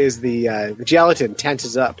the gelatin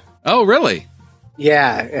tenses up. Oh, really?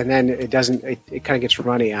 Yeah, and then it doesn't. It kind of gets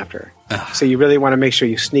runny after. Ugh. So you really want to make sure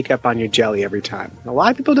you sneak up on your jelly every time. A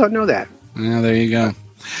lot of people don't know that. Yeah, there you go.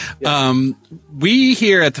 Yeah. We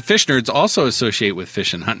here at the Fish Nerds also associate with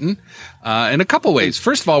fish and hunting in a couple ways.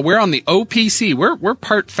 First of all, we're on the OPC. We're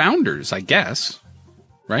part founders, I guess.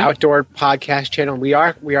 Right? Outdoor podcast channel. We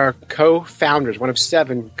are co-founders. One of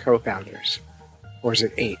 7 co-founders, or is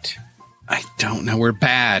it 8? I don't know. We're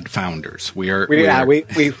bad founders. We're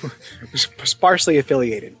sparsely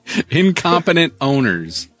affiliated, incompetent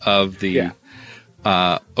owners of the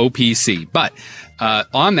OPC. But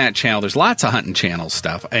on that channel, there's lots of hunting channel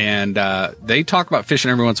stuff, and they talk about fishing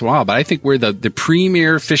every once in a while. But I think we're the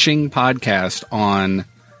premier fishing podcast on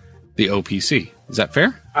the OPC. Is that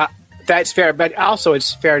fair? That's fair, but also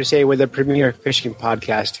it's fair to say we're the premier fishing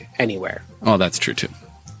podcast anywhere. Oh, that's true too.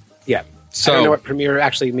 Yeah. So, I don't know what premier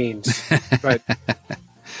actually means, but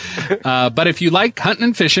but if you like hunting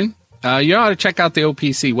and fishing, you ought to check out the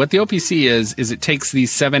OPC. What the OPC is it takes these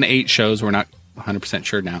 7-8 shows. We're not 100%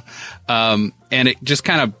 sure now, and it just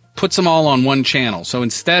kind of puts them all on one channel. So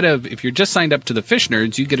instead of, if you're just signed up to the Fish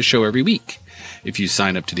Nerds, you get a show every week. If you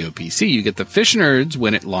sign up to the OPC, you get the Fish Nerds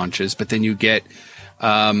when it launches, but then you get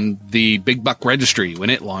the Big Buck Registry when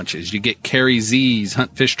it launches. You get Carrie Z's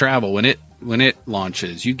Hunt Fish Travel when it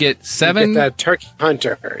launches. You get 7. You get the Turkey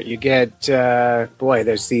Hunter. You get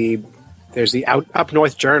there's the Up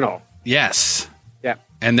North Journal. Yes. Yeah.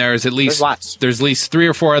 And there's at least 3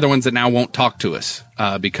 or 4 other ones that now won't talk to us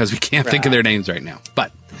because we can't think of their names right now.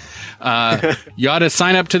 But you ought to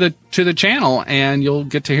sign up to the channel and you'll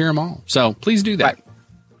get to hear them all. So please do that.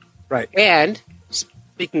 Right. And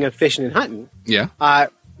speaking of fishing and hunting,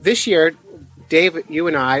 this year, Dave, you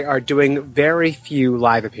and I are doing very few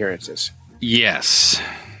live appearances. Yes.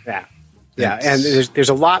 Yeah, and there's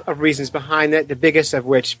a lot of reasons behind that. The biggest of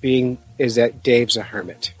which is that Dave's a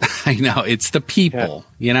hermit. I know, it's the people.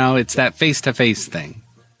 It's that face-to-face thing.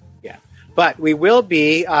 Yeah, But we will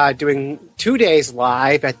be doing 2 days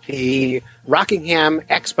live at the Rockingham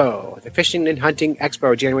Expo, the Fishing and Hunting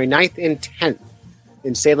Expo, January 9th and 10th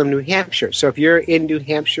in Salem, New Hampshire. So if you're in New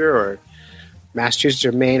Hampshire or Massachusetts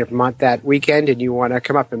or Maine or Vermont that weekend and you want to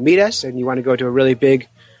come up and meet us and you want to go to a really big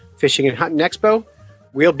Fishing and Hunting Expo,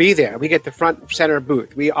 we'll be there. We get the front center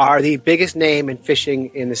booth. We are the biggest name in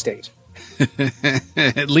fishing in the state.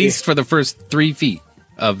 At least for the first 3 feet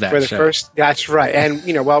of that For the show. first, that's right. And,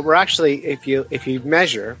 we're actually, if you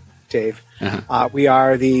measure, Dave, we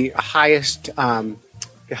are the highest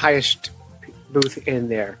booth in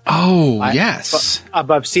there. Oh, yes.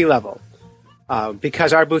 Above sea level.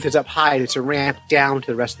 Because our booth is up high, it's a ramp down to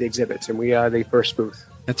the rest of the exhibits, and we are the first booth.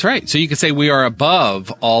 That's right. So you could say we are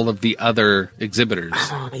above all of the other exhibitors.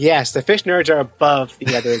 Yes, the fish nerds are above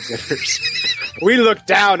the other exhibitors. We look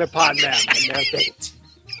down upon them and their bait.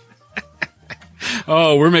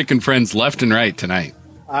 Oh, we're making friends left and right tonight.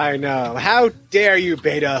 I know. How dare you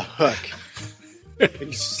bait a hook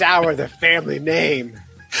and sour the family name?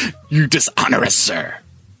 You dishonor us, sir.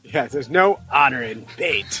 Yes, there's no honor in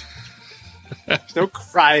bait. There's no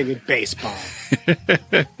crying in baseball.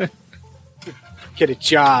 Get a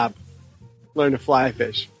job. Learn to fly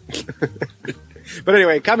fish. But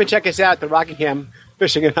anyway, come and check us out at the Rockingham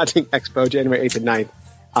Fishing and Hunting Expo, January 8th and 9th.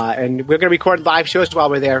 And we're going to record live shows while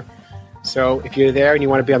we're there. So if you're there and you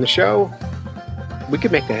want to be on the show, we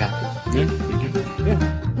could make that happen.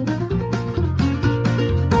 Yeah.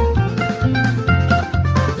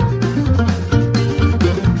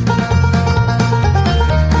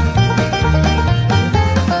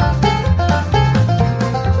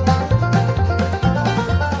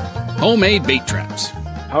 Homemade bait traps.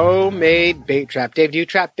 Homemade bait trap. Dave, do you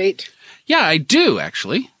trap bait? Yeah, I do,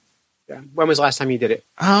 actually. Yeah. When was the last time you did it?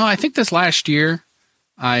 Oh, I think this last year.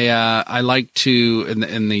 I like to,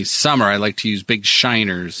 in the summer, I like to use big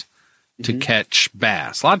shiners to catch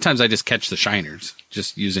bass. A lot of times I just catch the shiners,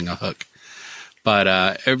 just using a hook. But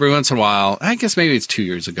every once in a while, I guess maybe it's 2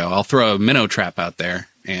 years ago, I'll throw a minnow trap out there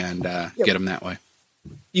and get them that way.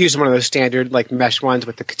 Use one of those standard like mesh ones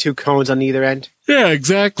with the 2 cones on either end. Yeah,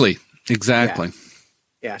 exactly. Exactly.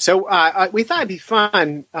 Yeah. So we thought it'd be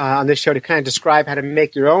fun on this show to kind of describe how to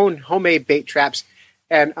make your own homemade bait traps.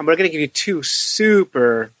 And I'm going to give you 2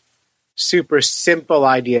 super, super simple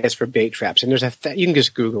ideas for bait traps. And there's you can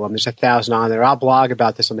just Google them. There's 1,000 on there. I'll blog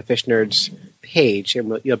about this on the Fish Nerds page,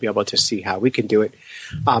 and you'll be able to see how we can do it.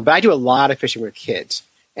 But I do a lot of fishing with kids.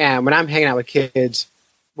 And when I'm hanging out with kids,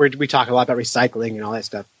 we talk a lot about recycling and all that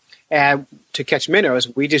stuff. And to catch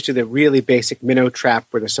minnows, we just do the really basic minnow trap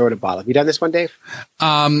with a soda bottle. Have you done this one, Dave?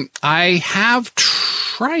 I have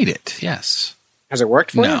tried it, yes. Has it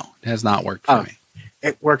worked for you? No, it has not worked for me.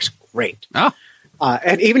 It works great. Oh.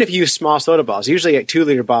 And even if you use small soda balls, usually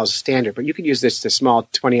 2-liter bottles is standard, but you can use the small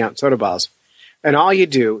 20-ounce soda balls. And all you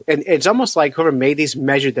do, and it's almost like whoever made these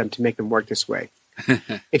measured them to make them work this way.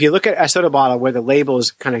 If you look at a soda bottle where the label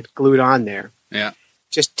is kind of glued on there, Yeah.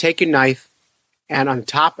 just take your knife and on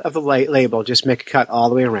top of the label, just make a cut all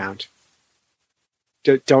the way around.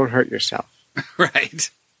 Don't hurt yourself. Right.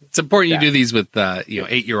 It's important you do these with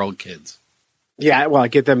 8-year-old kids. Yeah, well,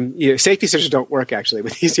 get them. Safety scissors don't work actually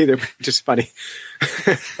with these either, which is funny.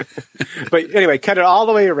 But anyway, cut it all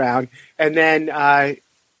the way around, and then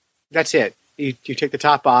that's it. You take the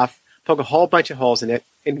top off, poke a whole bunch of holes in it,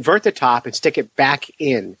 invert the top, and stick it back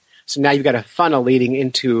in. So now you've got a funnel leading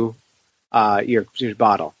into your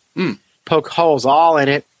bottle. Poke holes all in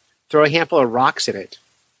it. Throw a handful of rocks in it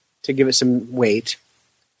to give it some weight,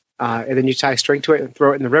 and then you tie a string to it and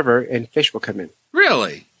throw it in the river, and fish will come in.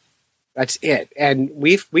 Really? That's it. And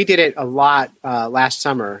we did it a lot last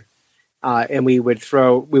summer, and we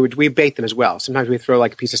bait them as well. Sometimes we throw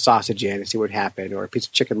like a piece of sausage in and see what would happen, or a piece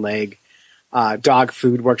of chicken leg. Dog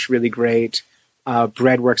food works really great.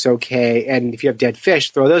 Bread works okay. And if you have dead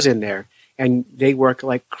fish, throw those in there, and they work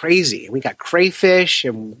like crazy. We got crayfish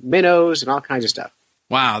and minnows and all kinds of stuff.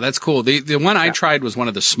 Wow, that's cool. The one I tried was one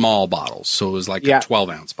of the small bottles, so it was like a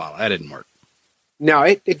 12-ounce bottle. That didn't work.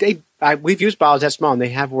 No, we've used bottles that small, and they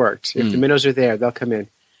have worked. If the minnows are there, they'll come in.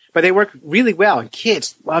 But they work really well, and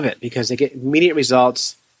kids love it because they get immediate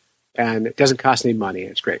results, and it doesn't cost any money.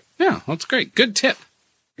 It's great. Yeah, that's great. Good tip.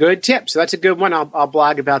 Good tip. So that's a good one. I'll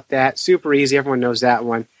blog about that. Super easy. Everyone knows that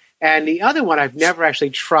one. And the other one I've never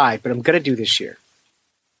actually tried, but I'm going to do this year,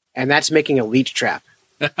 and that's making a leech trap.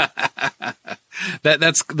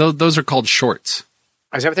 Those are called shorts.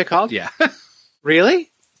 Is that what they're called? Yeah. Really?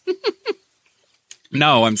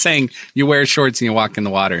 No, I'm saying you wear shorts and you walk in the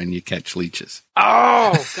water and you catch leeches.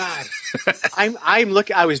 Oh God! I'm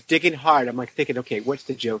looking. I was digging hard. I'm like thinking, okay, what's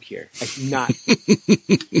the joke here? Like not.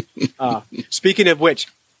 Speaking of which,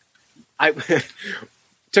 I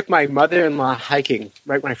took my mother-in-law hiking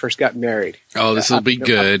right when I first got married. Oh, this will be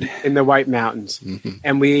good. In the White Mountains. Mm-hmm.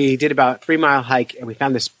 And we did about a 3-mile hike, and we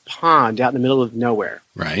found this pond out in the middle of nowhere.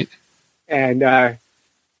 Right. And, I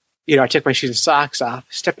took my shoes and socks off,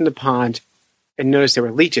 stepped in the pond, and noticed there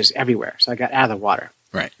were leeches everywhere. So I got out of the water.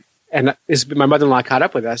 Right. And my mother-in-law caught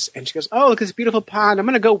up with us, and she goes, "Oh, look at this beautiful pond. I'm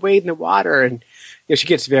going to go wade in the water." And she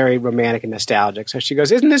gets very romantic and nostalgic. So she goes,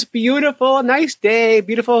 "Isn't this beautiful? A nice day,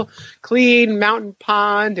 beautiful, clean mountain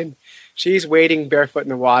pond." And she's wading barefoot in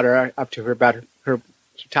the water up to about her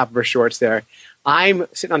top of her shorts there. I'm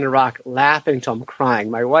sitting on the rock laughing until I'm crying.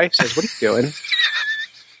 My wife says, "What are you doing?"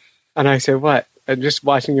 And I said, "What?" "I'm just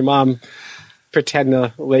watching your mom pretend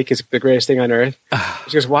the lake is the greatest thing on earth."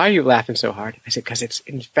 She goes, "Why are you laughing so hard?" I said, "Because it's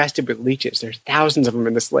infested with leeches. There's thousands of them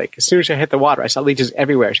in this lake. As soon as I hit the water, I saw leeches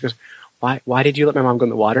everywhere." She goes, Why did you let my mom go in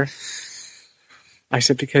the water?" I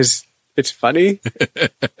said, "Because it's funny."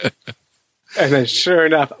 And then sure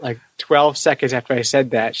enough, like 12 seconds after I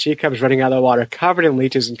said that, she comes running out of the water covered in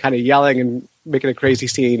leeches and kind of yelling and making a crazy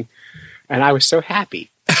scene. And I was so happy.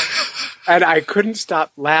 And I couldn't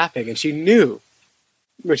stop laughing. And she knew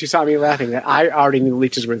when she saw me laughing that I already knew the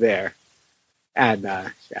leeches were there. And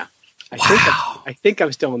I think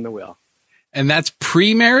I'm still in the will. And that's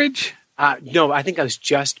pre-marriage? No, I think I was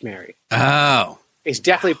just married. Oh. It's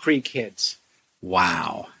definitely pre-kids.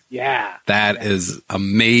 Wow. Yeah. That is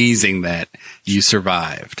amazing that you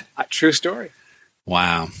survived. True story.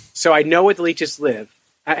 Wow. So I know where the leeches live.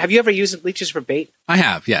 Have you ever used leeches for bait? I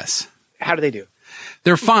have, yes. How do they do?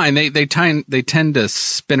 They're fine. They tend to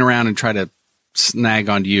spin around and try to snag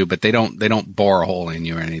onto you, but they don't bore a hole in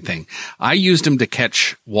you or anything. I used them to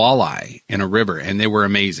catch walleye in a river, and they were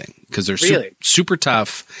amazing because they're super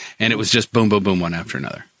tough, and it was just boom, boom, boom, one after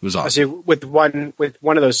another. It was awesome. So with one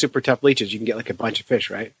of those super tough leeches, you can get like a bunch of fish,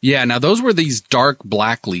 right? Yeah. Now those were these dark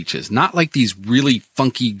black leeches, not like these really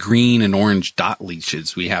funky green and orange dot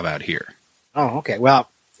leeches we have out here. Oh, okay. Well,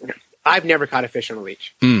 I've never caught a fish on a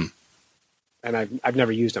leech, and I've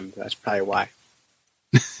never used them. That's probably why.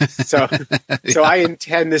 So I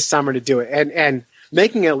intend this summer to do it. And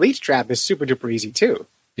making a leech trap is super duper easy too.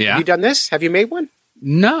 Yeah. Have you done this? Have you made one?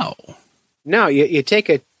 No. No, you take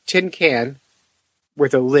a tin can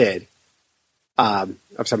with a lid of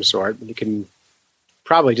some sort. You can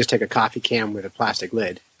probably just take a coffee can with a plastic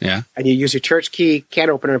lid. Yeah. And you use your church key can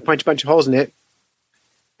opener and punch a bunch of holes in it.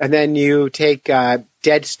 And then you take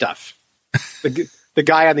dead stuff. The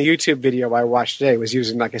guy on the YouTube video I watched today was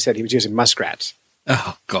using, like I said, he was using muskrats.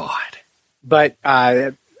 Oh, God. But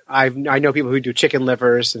I know people who do chicken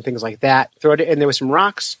livers and things like that. Throw it in there with some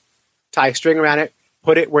rocks, tie a string around it,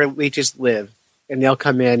 put it where leeches live, and they'll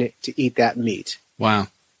come in to eat that meat. Wow.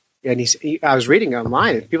 And I was reading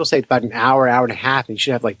online, and people say it's about an hour and a half, and you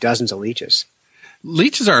should have like dozens of leeches.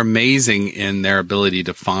 Leeches are amazing in their ability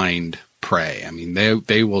to find prey. I mean,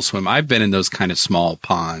 they will swim. I've been in those kind of small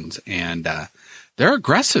ponds, and they're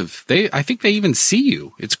aggressive. I think they even see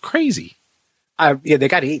you. It's crazy. Yeah, they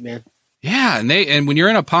got to eat, man. Yeah, and when you're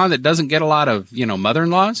in a pond that doesn't get a lot of,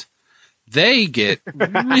 mother-in-laws, they get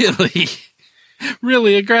really,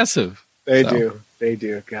 really aggressive. They do.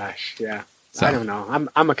 Gosh, yeah. So, I don't know.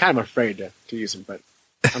 I'm kind of afraid to use them, but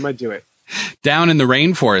I'm gonna do it. Down in the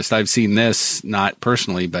rainforest, I've seen this, not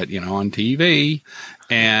personally, but on TV,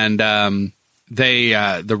 and the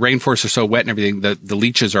rainforests are so wet and everything that the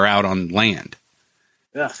leeches are out on land.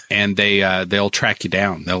 Ugh. And they'll track you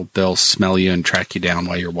down. They'll smell you and track you down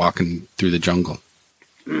while you're walking through the jungle.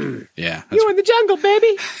 Yeah, you in the jungle,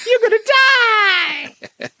 baby. You're gonna die.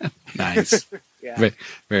 Nice. Yeah. Very,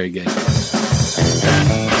 very good.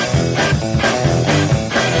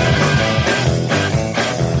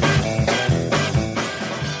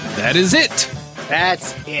 That is it.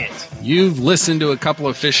 That's it. You've listened to a couple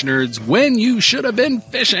of fish nerds when you should have been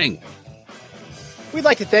fishing. We'd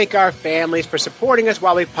like to thank our families for supporting us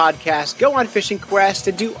while we podcast, go on fishing quests,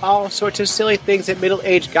 and do all sorts of silly things that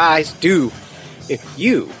middle-aged guys do. If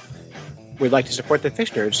you would like to support the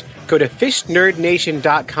Fish Nerds, go to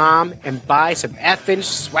fishnerdnation.com and buy some effing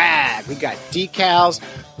swag. We got decals,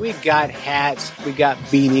 we got hats, we got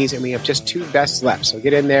beanies, and we have just 2 vests left. So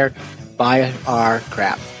get in there, buy our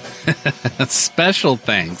crap. Special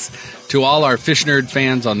thanks to all our Fish Nerd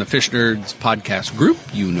fans on the Fish Nerds podcast group.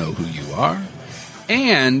 You know who you are.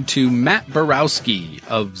 And to Matt Borowski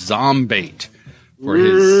of Zombait for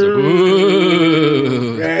his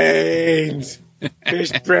brains,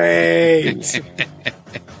 fish brains.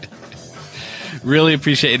 Really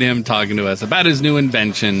appreciate him talking to us about his new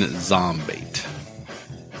invention, Zombait.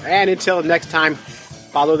 And until next time,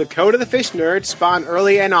 follow the code of the Fish Nerds, spawn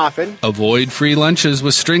early and often, avoid free lunches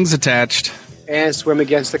with strings attached, and swim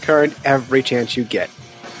against the current every chance you get.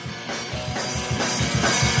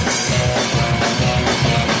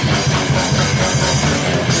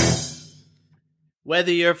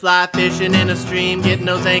 Whether you're fly fishing in a stream, getting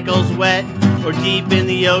those ankles wet, or deep in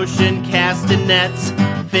the ocean casting nets,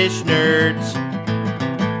 Fish Nerds.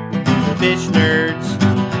 Fish Nerds.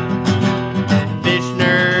 Fish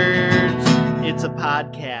Nerds. It's a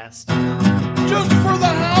podcast. Just for the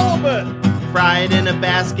halibut! Fried in a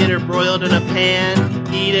basket or broiled in a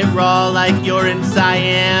pan. Eat it raw like you're in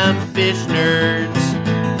Siam. Fish Nerds.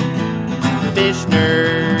 Fish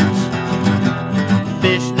Nerds.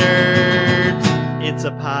 Fish Nerds. It's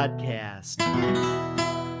a podcast.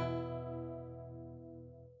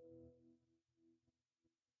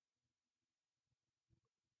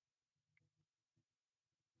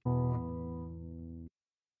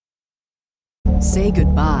 Say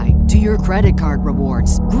goodbye to your credit card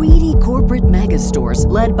rewards. Greedy corporate mega stores,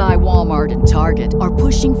 led by Walmart and Target, are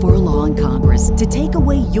pushing for a law in Congress to take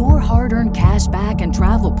away your hard-earned cash back and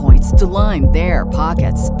travel points to line their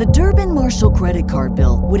pockets. The Durbin-Marshall credit card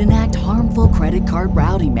bill would enact harmful credit card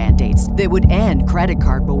routing mandates that would end credit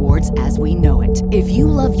card rewards as we know it. If you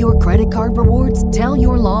love your credit card rewards, tell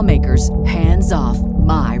your lawmakers, hands off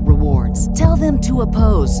my rewards. Tell them to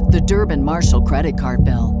oppose the Durbin-Marshall credit card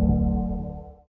bill.